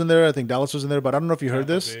Vegas was in there. I think Dallas was in there, but I don't know if you heard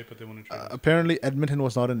this. But they apparently, Edmonton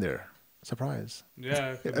was not in there. Surprise.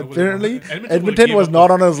 Yeah. Apparently, Edmonton was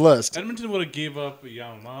not on his list. Edmonton would have gave up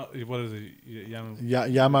what is it? Yamamoto.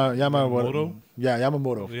 Yeah,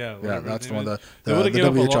 Yamamoto. Yeah, that's the one. The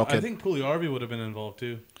WHL kid. I think Puljujärvi would have been involved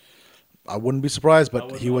too. I wouldn't be surprised,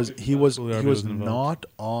 but he was Puljujärvi was not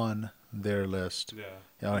on their list.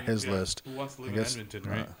 Yeah. His list. Who wants to live in Edmonton,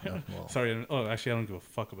 right? Well. Sorry. Actually, I don't give a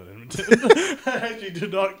fuck about Edmonton. I actually do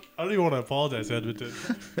not. I don't even want to apologize to Edmonton.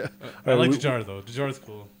 I like Dejar though. Dejar's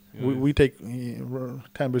cool. We take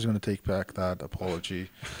Tanbir's going to take back that apology.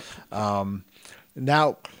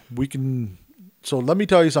 Now we can. So let me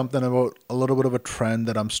tell you something about a little bit of a trend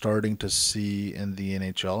that I'm starting to see in the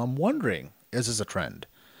NHL. I'm wondering, is this a trend?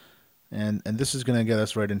 And this is going to get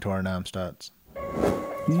us right into our NAM stats.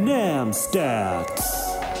 NAM stats.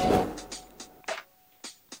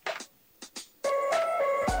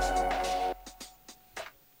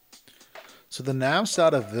 So the NAM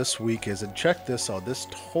stat of this week is, and check this out, this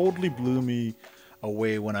totally blew me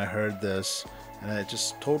away when I heard this, and it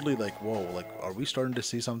just totally like, whoa, like, are we starting to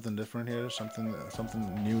see something different here? Something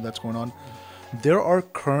new that's going on? There are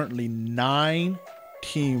currently 9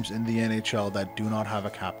 teams in the NHL that do not have a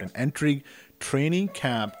captain. Entering training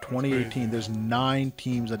camp 2018, there's 9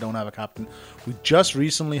 teams that don't have a captain. We just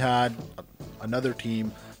recently had another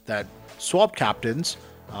team that swapped captains.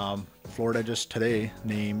 Florida just today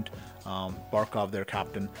named Barkov their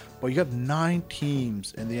captain. But you have 9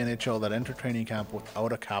 teams in the NHL that enter training camp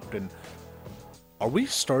without a captain. Are we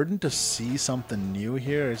starting to see something new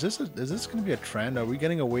here? Is this going to be a trend? Are we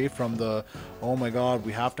getting away from the, oh my God,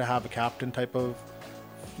 we have to have a captain type of,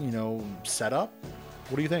 setup?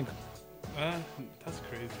 What do you think? That's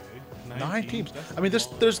crazy. Eh? 9 teams. I mean,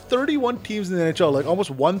 there's 31 teams in the NHL. Like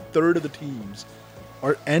almost 1/3 of the teams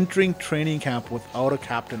are entering training camp without a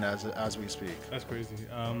captain as we speak. That's crazy.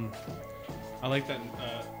 I like that.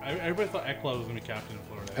 Everybody thought Ekblad was going to be captain in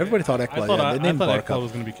Florida. Everybody thought Ekblad. I thought Ekblad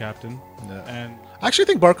was going to be captain. Yeah. And I actually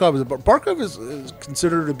think Barkov is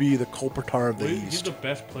considered to be the Kopitar of the East. He's the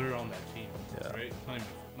best player on that team. Yeah. Right.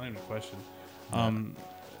 Not even a question.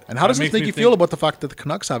 And how does this make you feel about the fact that the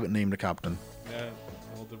Canucks haven't named a captain? Yeah.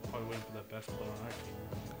 Well, they're probably waiting for that best player on our team.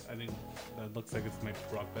 I think that looks like it's maybe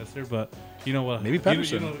Brock Besser, but you know what? Maybe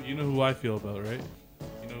Pedersen. You know who I feel about, right?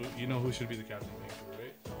 You know who should be the captain of Vancouver,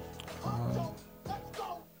 right?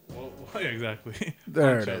 Well, yeah, exactly.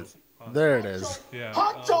 There it is. There it is. Yeah.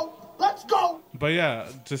 Let's go. But yeah,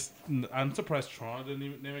 I'm surprised Toronto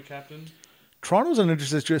didn't name a captain. Toronto's in an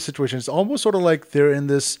interesting situation. It's almost sort of like they're in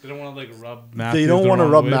this. They don't want to rub Matthews. They don't want to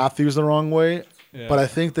rub Matthews the wrong way. Yeah. But I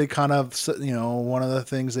think they kind of, one of the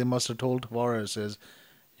things they must have told Tavares is,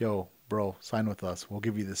 "Yo, bro, sign with us. We'll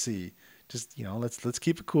give you the C. Just let's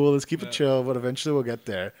keep it cool. Let's keep it chill. But eventually we'll get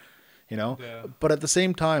there." Yeah. But at the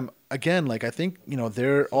same time, again, like I think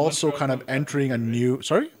they're also Montreal kind of entering a new.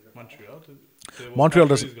 Sorry. Montreal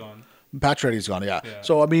doesn't. Pacioretty's gone, yeah.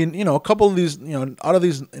 So I mean, a couple of these, out of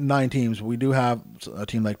these 9 teams, we do have a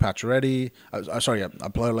team like Pacioretty. A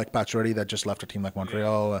player like Pacioretty that just left a team like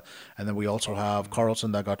Montreal, and then we also have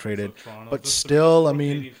Karlsson that got traded. But still, I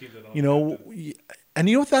mean,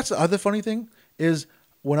 and what that's the other funny thing is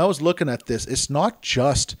when I was looking at this, it's not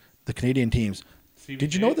just the Canadian teams. CBJ?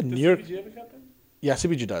 Did you know the New York? CBJ have a captain? Yeah,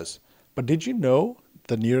 CBJ does. But did you know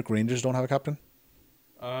the New York Rangers don't have a captain?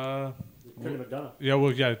 Traded McDonough. Yeah,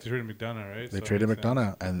 well, yeah, they traded McDonough, right? They traded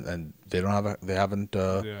McDonough, and they don't have they haven't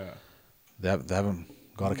got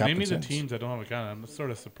a captain. Maybe the since. teams that don't have a captain. I'm sort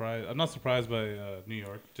of surprised. I'm not surprised by New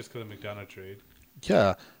York just because of McDonough trade.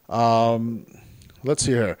 Yeah. Let's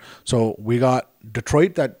see here. So we got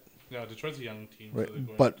Detroit that. Yeah, Detroit's a young team. Right, So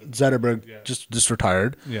but Zetterberg just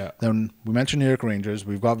retired. Yeah. Then we mentioned New York Rangers.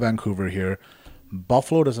 We've got Vancouver here.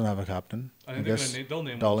 Buffalo doesn't have a captain. I think they'll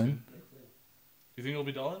name Dahlin. one. You think it'll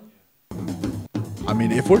be Dahlin? I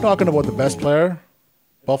mean, if we're talking about the best player,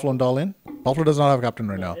 Buffalo and Dahlin, Buffalo does not have a captain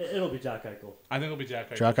right now. It'll be Jack Eichel. I think it'll be Jack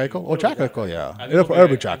Eichel. Jack Eichel? Oh, Jack Eichel, yeah. It'll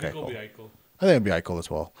be Jack Eichel. It'll be Eichel. I think it'll be Eichel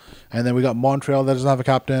as well. And then we got Montreal that doesn't have a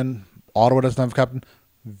captain. Ottawa doesn't have a captain.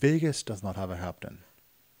 Vegas does not have a captain.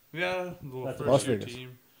 Yeah, That's first year Vegas.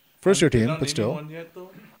 team. First year They're team, not but naming still. one yet,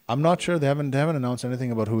 though? I'm not sure. They haven't announced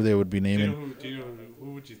anything about who they would be naming. Do you know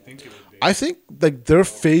who would you think it would be? I think like their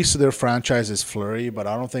face of their franchise is Fleury, but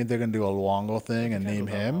I don't think they're gonna do a Luongo thing and name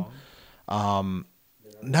him.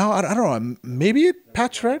 No, I don't know. Maybe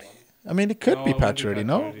Pacioretty. I mean, it could be Pacioretty.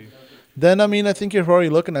 No. Then I mean, I think you're probably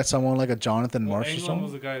looking at someone like a Jonathan Marsh or England something.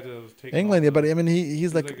 was the guy that was taking England, off yeah, but I mean,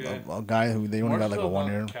 he's like a guy who they only got like a Marshall's 1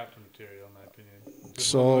 not year. captain material, in my opinion.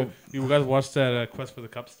 So you guys watched that Quest for the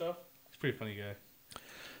Cup stuff? He's a pretty funny guy.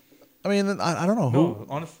 I mean, I don't know who. No,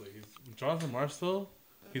 honestly, Jonathan Marshall.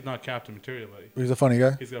 He's not captain material, but He's a funny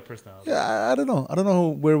guy. he's got personality. Yeah, I don't know. I don't know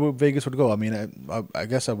where Vegas would go. I mean, I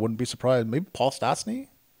guess I wouldn't be surprised. Maybe Paul Stastny.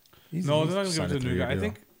 No, they're not going to give it to the new guy.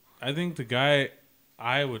 deal. I think the guy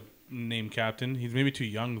I would name captain. He's maybe too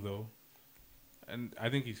young though, and I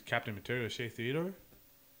think he's captain material. Shea Theodore.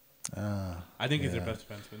 I think he's their best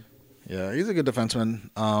defenseman. Yeah, he's a good defenseman.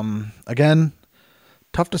 Again,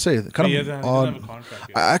 tough to say. Kind He of doesn't odd. have a contract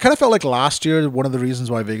yet. I kind of felt like last year one of the reasons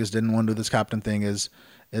why Vegas didn't want to do this captain thing is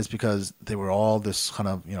because they were all this kind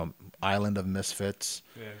of island of misfits,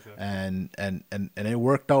 Yeah, exactly. and it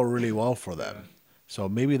worked out really well for them. Yeah. So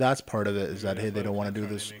maybe that's part of it is that Maybe hey, that's they why don't want to do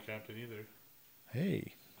can't this. try to make captain either.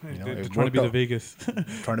 Hey, They're it trying to be worked the out. Vegas.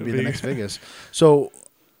 Trying to be the next Vegas. So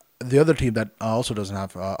the other team that also doesn't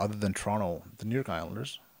have other than Toronto, the New York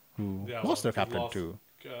Islanders, who lost their captain to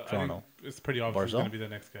Toronto. I think it's pretty obvious who's Barzal? going to be the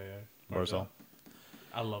next guy. Yeah. Barzal.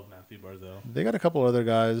 I love Matthew Barzal. They got a couple other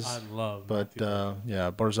guys. I love But Matthew Barzal.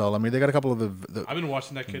 yeah, Barzal. I mean, they got a couple of the I've been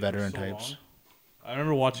watching that kid veteran for so types. long. I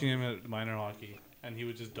remember watching him at minor hockey, and he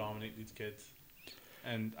would just dominate these kids.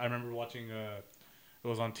 And I remember watching, it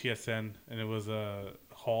was on TSN, and it was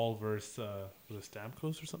Hall versus was it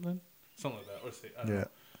Stamkos or something like that, or I don't know.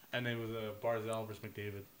 And it was Barzal versus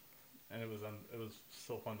McDavid, and it was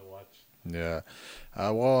so fun to watch. Yeah.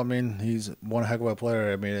 Well, I mean, he's one heck of a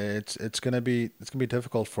player. I mean, it's gonna be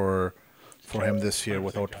difficult for him this year 100%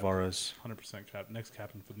 without captain. Tavares. 100% next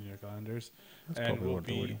captain for the New York Islanders, That's and probably will what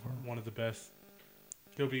they're be waiting for. one of the best.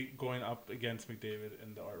 He'll be going up against McDavid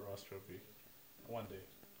in the Art Ross Trophy one day.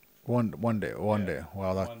 One day. Yeah.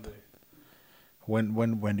 Wow. That One day.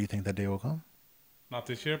 when do you think that day will come? Not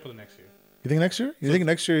this year, but the next year. You think next year? You think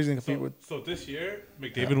next year he's gonna compete with? So this year,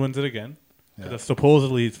 McDavid wins it again. Yeah. Because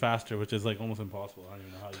supposedly he's faster, which is like almost impossible. I don't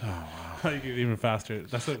even know how you get even faster.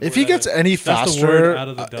 That's the If word he gets any that's the faster, word out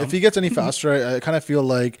of the dump. if he gets any faster, I kind of feel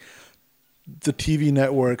like the TV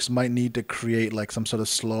networks might need to create like some sort of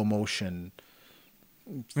slow motion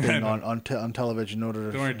thing on television in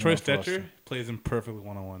order. Don't worry, you Troy know, for us Stetcher plays him perfectly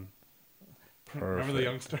one-on-one. Remember the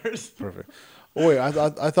youngsters? Perfect. Oh wait,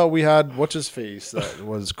 I thought we had what's his face that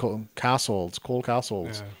was Cole Castles.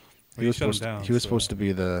 Yeah. He was supposed to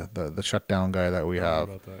be the shutdown guy that we have.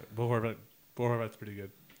 About that. Bo Horvat's pretty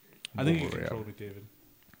good. I think he can control McDavid.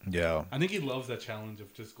 Yeah. I think he loves that challenge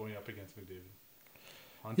of just going up against McDavid.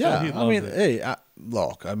 Yeah, He I mean, loves it. hey,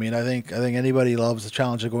 look. I mean, I think anybody loves the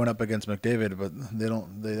challenge of going up against McDavid, but they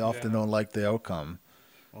don't. They often don't like the outcome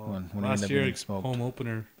Well, when you end last up year, getting smoked. home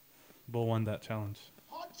opener, Bo won that challenge.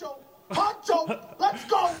 Honcho, let's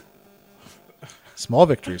go! Small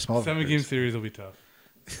victories. 7-game series will be tough.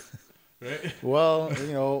 Right? Well,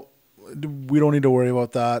 we don't need to worry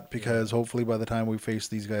about that because hopefully by the time we face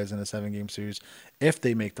these guys in a 7-game series, if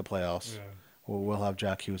they make the playoffs, Yeah. we'll have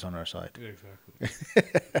Jack Hughes on our side. Yeah,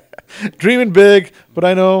 exactly. Dreaming big, but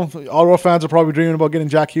I know Ottawa fans are probably dreaming about getting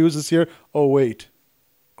Jack Hughes this year. Oh wait,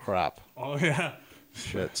 crap. Oh yeah.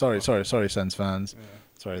 Shit. Sorry, Sens fans. Yeah.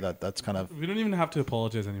 Sorry, that's kind of. We don't even have to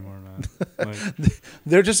apologize anymore, man. Like,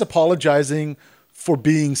 They're just apologizing for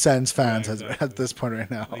being Sens fans Yeah, exactly. at this point right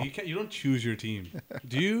now. like you don't choose your team,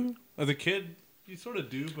 do you? As a kid, you sort of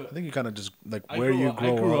do, but I think you kind of just like I where grew you up,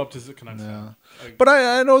 grow I grew up. up as a Canucks Yeah. fan. Like, But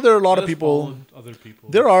I know there are a lot I of just people. followed other people.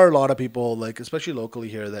 There are a lot of people, like especially locally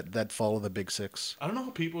here, that follow the Big Six. I don't know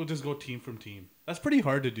how people just go team from team. That's pretty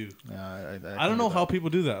hard to do. Yeah, I don't know how people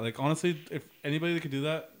do that. Like honestly, if anybody that could do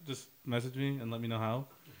that, just message me and let me know how.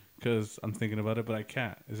 Because I'm thinking about it, but I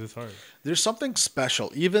can't. It's just hard. There's something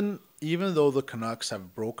special, even though the Canucks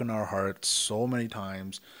have broken our hearts so many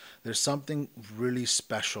times. There's something really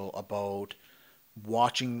special about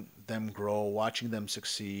watching them grow, watching them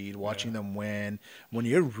succeed, watching them win. When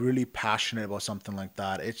you're really passionate about something like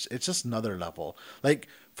that, it's just another level. Like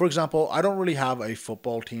for example, I don't really have a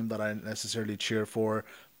football team that I necessarily cheer for.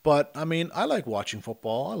 But I mean, I like watching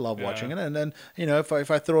football. I love watching it, and then if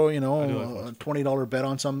I throw a $20 bet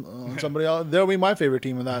on somebody else, they'll be my favorite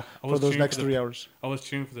team in that for those next 3 hours. I was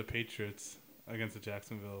cheering for the Patriots against the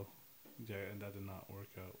Jacksonville, and that did not work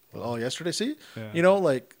out. Oh, yesterday, see, Yeah.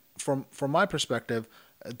 like from my perspective,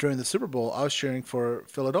 during the Super Bowl, I was cheering for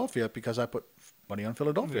Philadelphia because I put money on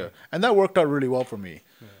Philadelphia, and that worked out really well for me.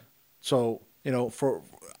 Yeah. So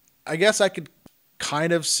I guess I could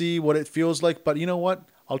kind of see what it feels like, but you know what?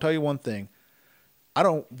 I'll tell you one thing. I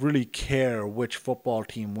don't really care which football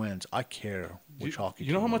team wins. I care which hockey team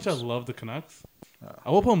You know how much I wins. love the Canucks?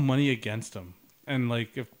 I will put money against them. And,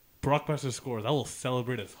 like, if Brock Besser scores, I will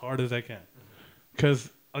celebrate as hard as I can. Because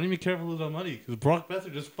I don't even care if I lose my money. Because Brock Besser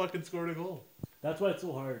just fucking scored a goal. That's why it's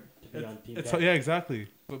so hard to be on team. Yeah, exactly.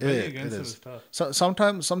 But betting against them is tough. So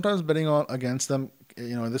sometimes betting against them,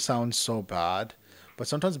 this sounds so bad, But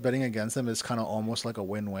sometimes betting against them is kind of almost like a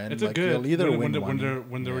win-win. It's like a good you'll either when win money.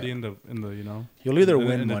 when they're already in the You'll either in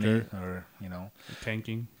win the money dirt. or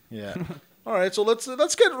Tanking. Yeah. All right, so let's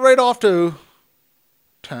get right off to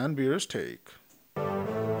Tanbir's take.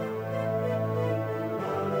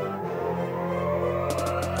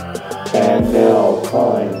 And now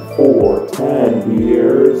time for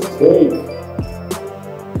Tanbir's Take.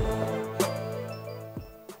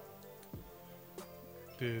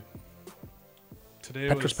 Dude, today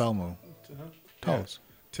Petrus was Palmu. Tell yeah. us.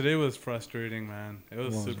 Today was frustrating, man. It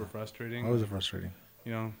was What was super it? frustrating. Why was it frustrating?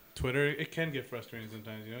 Twitter, it can get frustrating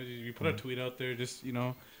sometimes. You put a tweet out there, just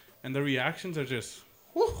and the reactions are just,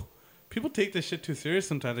 whew, people take this shit too serious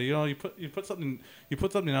sometimes. You put something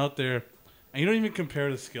out there, and you don't even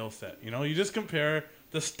compare the skill set. You just compare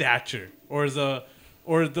the stature or the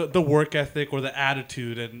work ethic or the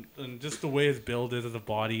attitude and just the way his build is as a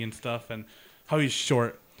body and stuff and how he's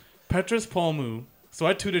short. Petrus Palmu. So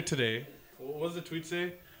I tweeted today. What does the tweet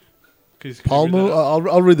say? Palmu.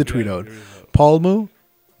 I'll read the tweet out. Palmu,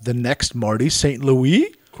 the next Marty St.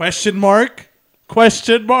 Louis? Question mark.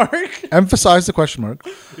 Emphasize the question mark.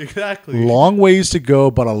 Exactly. Long ways to go,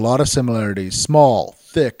 but a lot of similarities. Small,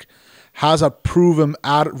 thick, has a proven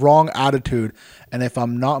wrong attitude, and if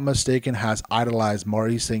I'm not mistaken, has idolized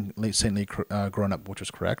Marty St. Louis growing up, which was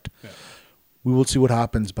correct. Yeah. We will see what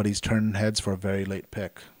happens, but he's turning heads for a very late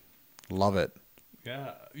pick. Love it.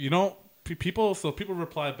 Yeah. People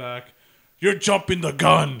reply back, "You're jumping the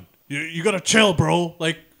gun. You gotta chill, bro.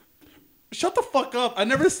 Like, shut the fuck up. I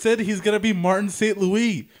never said he's gonna be Martin St.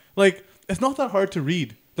 Louis. Like, it's not that hard to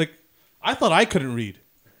read. Like, I thought I couldn't read.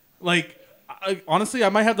 Like, honestly, I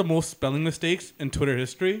might have the most spelling mistakes in Twitter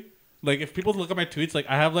history. Like, if people look at my tweets, like,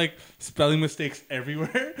 I have like spelling mistakes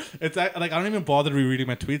everywhere. It's like I don't even bother rereading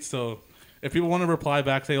my tweets. So if people want to reply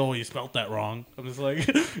back, say, "Oh, you spelled that wrong," I'm just like,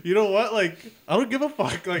 you know what? Like, I don't give a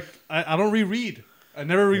fuck. Like, I don't reread. I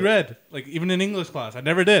never reread. Like, even in English class, I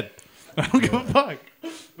never did. I don't give a fuck.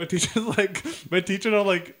 My teachers are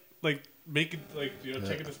like making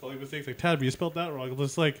checking the spelling mistakes. Like, "Tab, you spelled that wrong." I'm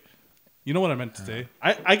just like, you know what I meant to say.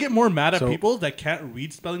 I get more mad at people that can't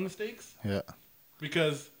read spelling mistakes. Yeah.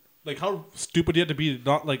 Because like, how stupid you have to be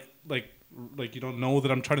not like you don't know that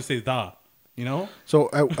I'm trying to say the. So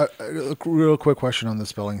a real quick question on the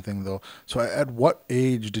spelling thing, though. So at what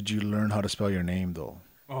age did you learn how to spell your name, though?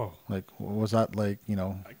 Oh. Like, was that like,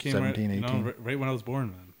 17, 18? Right when I was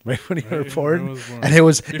born, man. Right when you were born? Born. And it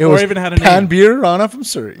was I even had a name. Tanbir Rana from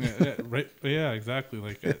Surrey. Yeah, exactly.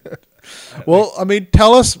 Like, well, I mean,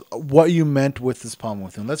 tell us what you meant with this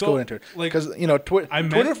Palmu thing. Let's go into it. Because,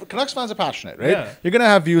 Twitter, Canucks fans are passionate, right? Yeah. You're going to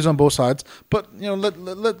have views on both sides. But,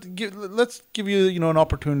 let's give you, an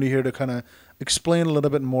opportunity here to kind of explain a little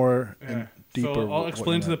bit more and deeper. So I'll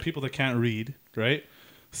explain to the people that can't read, right?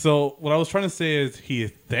 So what I was trying to say is he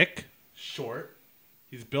is thick, short.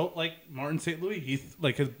 He's built like Martin St. Louis. He's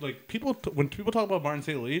like when people talk about Martin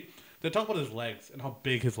St. Louis, they talk about his legs and how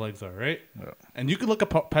big his legs are, right? Yeah. And you could look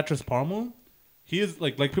at Petrus Palmu. He is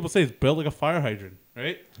like people say, he's built like a fire hydrant,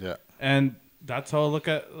 right? Yeah. And that's how I look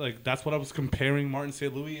at that's what I was comparing Martin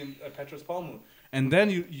St. Louis and Petrus Palmu. And then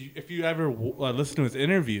you if you ever listen to his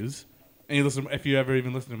interviews, and if you ever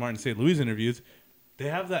even listen to Martin St. Louis' interviews, they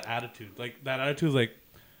have that attitude. Like, that attitude is like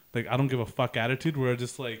I don't give a fuck attitude, where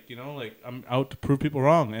just I'm out to prove people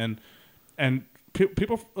wrong. And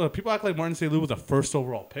people act like Martin St. Louis was a first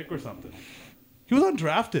overall pick or something. He was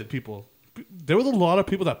undrafted, people. There was a lot of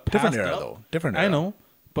people that passed Different era. I know,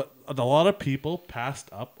 but a lot of people passed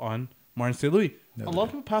up on Martin St. Louis. A lot of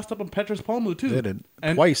people passed up on Petrus Palmu too. They did.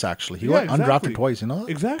 Twice, actually. He went undrafted twice,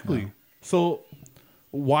 Exactly. Yeah. So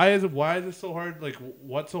why is it so hard? Like,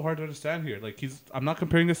 what's so hard to understand here? Like, I'm not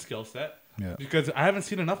comparing the skill set. Yeah. Because I haven't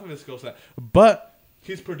seen enough of his skill set. But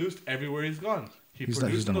he's produced everywhere he's gone. He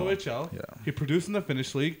produced in the OHL. Yeah. He produced in the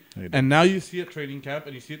Finnish League. And now you see at training camp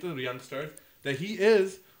and you see at the youngsters that he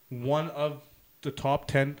is one of the top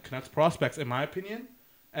 10 Canucks prospects, in my opinion.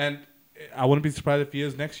 And I wouldn't be surprised if he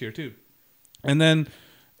is next year, too. And then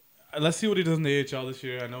let's see what he does in the AHL this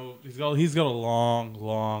year. I know he's got a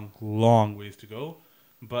long ways to go.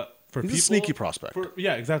 But for he's people, a sneaky prospect.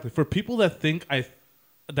 Exactly. For people that think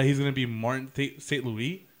that he's going to be Martin St.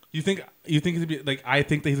 Louis, you think he's going to be like, I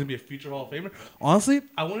think that he's going to be a future Hall of Famer. Honestly,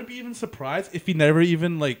 I wouldn't be even surprised if he never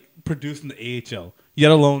even produced in the AHL,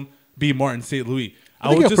 let alone be Martin St. Louis. I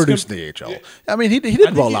think he'll produce in the AHL. Yeah. I mean, he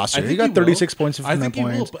did well last year. He got 36 points, 59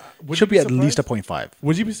 points. Should be at least a 0.5.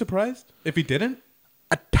 Would you be surprised if he didn't?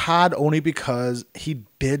 A tad, only because he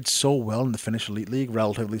did so well in the Finnish Elite League,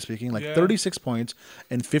 relatively speaking. 36 points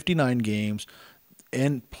in 59 games.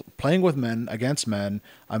 And playing with men, against men,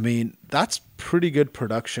 I mean, that's pretty good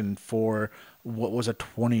production for what was a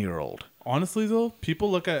 20-year-old. Honestly, though,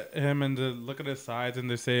 people look at him and look at his size and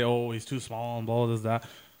they say, "Oh, he's too small and blah, this, that."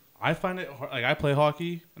 I find it hard. Like, I play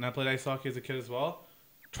hockey and I played ice hockey as a kid as well.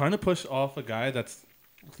 Trying to push off a guy that's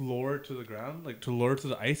lower to the ground, like to lower to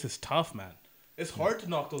the ice, is tough, man. It's hard to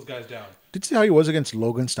knock those guys down. Did you see how he was against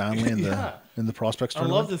Logan Stanley in Yeah. the prospects I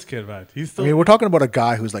tournament? love this kid, man. He's I still mean, we're talking about a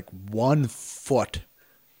guy who's like 1 foot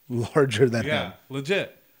larger than him.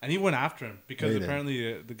 legit. And he went after him because He did.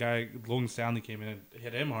 apparently the guy Logan Stanley came in and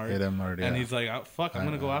hit him hard. Yeah. And he's like, oh, "Fuck, I'm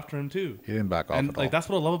gonna go after him too." He didn't back off And at like all. that's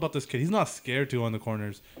what I love about this kid. He's not scared to on the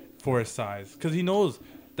corners for his size because he knows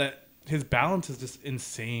that his balance is just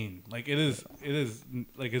insane. Like it is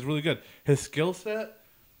like it's really good. His skill set.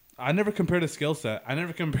 I never compared his skill set. I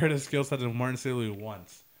never compared his skill set to Martin St. Louis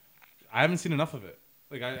once. I haven't seen enough of it.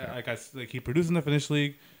 Like he produced in the Finnish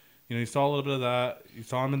league. You know, you saw a little bit of that. You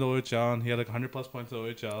saw him in the OHL, and he had like 100 plus points in the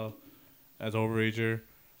OHL as overager.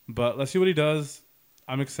 But let's see what he does.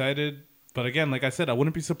 I'm excited. But again, like I said, I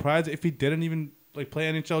wouldn't be surprised if he didn't even like play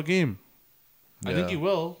an NHL game. I think he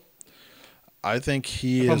will. I think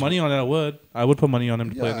he Put is. money on it. I would put money on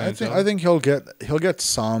him to play in the NHL. I think he'll get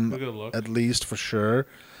some He'll get a look. at least for sure,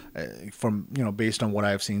 from based on what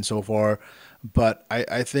I've seen so far. But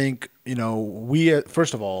I think we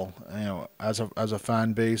first of all as a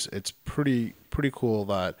fan base, it's pretty cool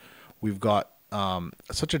that we've got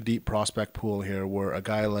such a deep prospect pool here, where a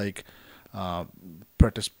guy like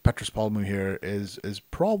Petrus Palmu here is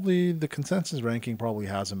probably the consensus ranking probably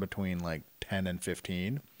has him between like 10 and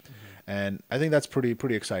 15. And I think that's pretty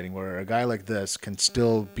exciting, where a guy like this can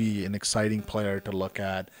still be an exciting player to look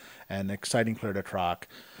at, and an exciting player to track.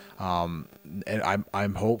 And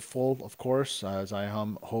I'm hopeful, of course, as I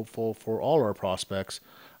am hopeful for all our prospects.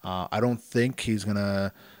 I don't think he's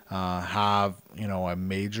gonna have a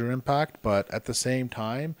major impact, but at the same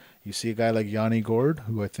time, you see a guy like Yanni Gourde,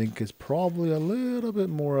 who I think is probably a little bit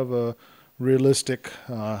more of a realistic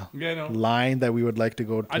line that we would like to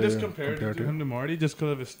go to. I just compared him to Marty just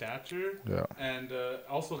because of his stature, and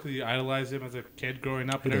also because he idolized him as a kid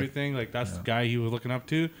growing up and everything. Like that's the guy he was looking up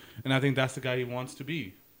to, and I think that's the guy he wants to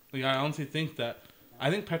be. Like I honestly think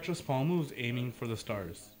Petrus Palmu is aiming for the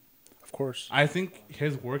stars. Of course, I think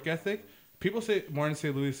his work ethic. People say Martin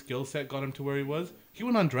St. Louis' skill set got him to where he was. He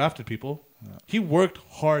went undrafted. People, he worked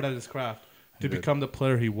hard at his craft to become the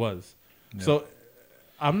player he was. Yeah. So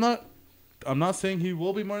I'm not saying he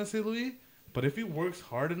will be Martin St. Louis, but if he works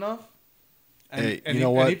hard enough, and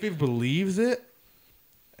if he believes it,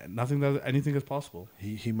 anything is possible.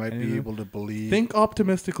 He might be able to believe. Think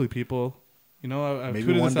optimistically, people. I've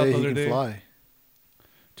maybe one day he can fly.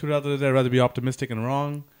 Tweeted out the other day, I'd rather be optimistic and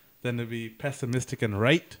wrong than to be pessimistic and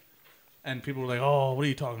right. And people were like, "Oh, what are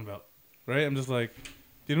you talking about?" Right? I'm just like, do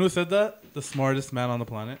you know who said that? The smartest man on the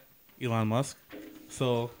planet, Elon Musk.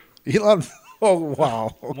 So Elon. Oh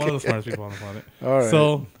wow! Okay. One of the smartest people on the planet. All right.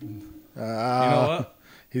 So you know what?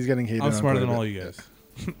 He's getting hated. I'm smarter than all you guys.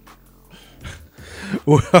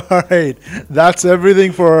 All right, that's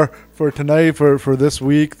everything for tonight, for this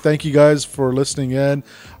week. Thank you guys for listening in.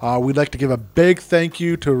 We'd like to give a big thank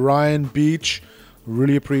you to Ryan Biech.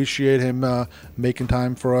 Really appreciate him making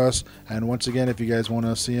time for us. And once again, if you guys want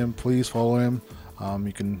to see him, please follow him.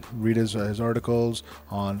 You can read his articles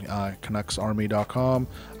on CanucksArmy.com.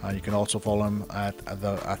 You can also follow him at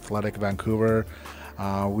the Athletic Vancouver.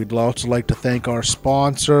 We'd also like to thank our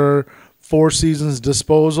sponsor, Four Seasons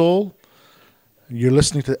Disposal. You're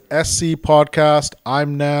listening to SC Podcast.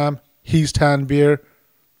 I'm Nam. He's Tanbir.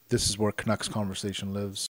 This is where Canucks Conversation lives.